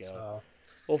 Let it go. So,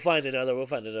 we'll find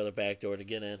another back door to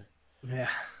get in. Yeah.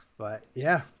 But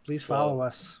yeah, please follow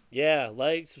us. Yeah,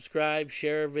 like, subscribe,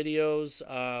 share comments,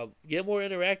 get more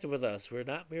interactive with us. We're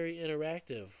not very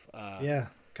interactive.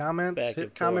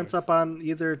 Hit comments up on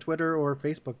either Twitter or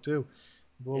Facebook too.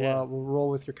 We'll roll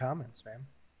with your comments, man.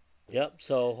 Yep.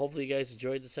 So hopefully you guys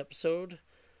enjoyed this episode.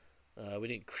 We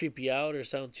didn't creep you out or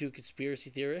sound too conspiracy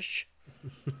theorish.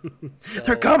 So,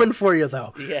 they're coming for you,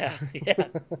 though. Yeah.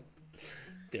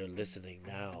 They're listening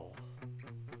now.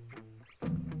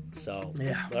 So,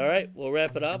 all right, we'll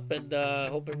wrap it up, and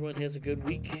hope everyone has a good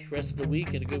rest of the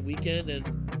week, and a good weekend,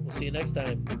 and we'll see you next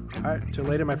time. All right, till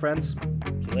later, my friends.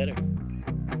 See you later.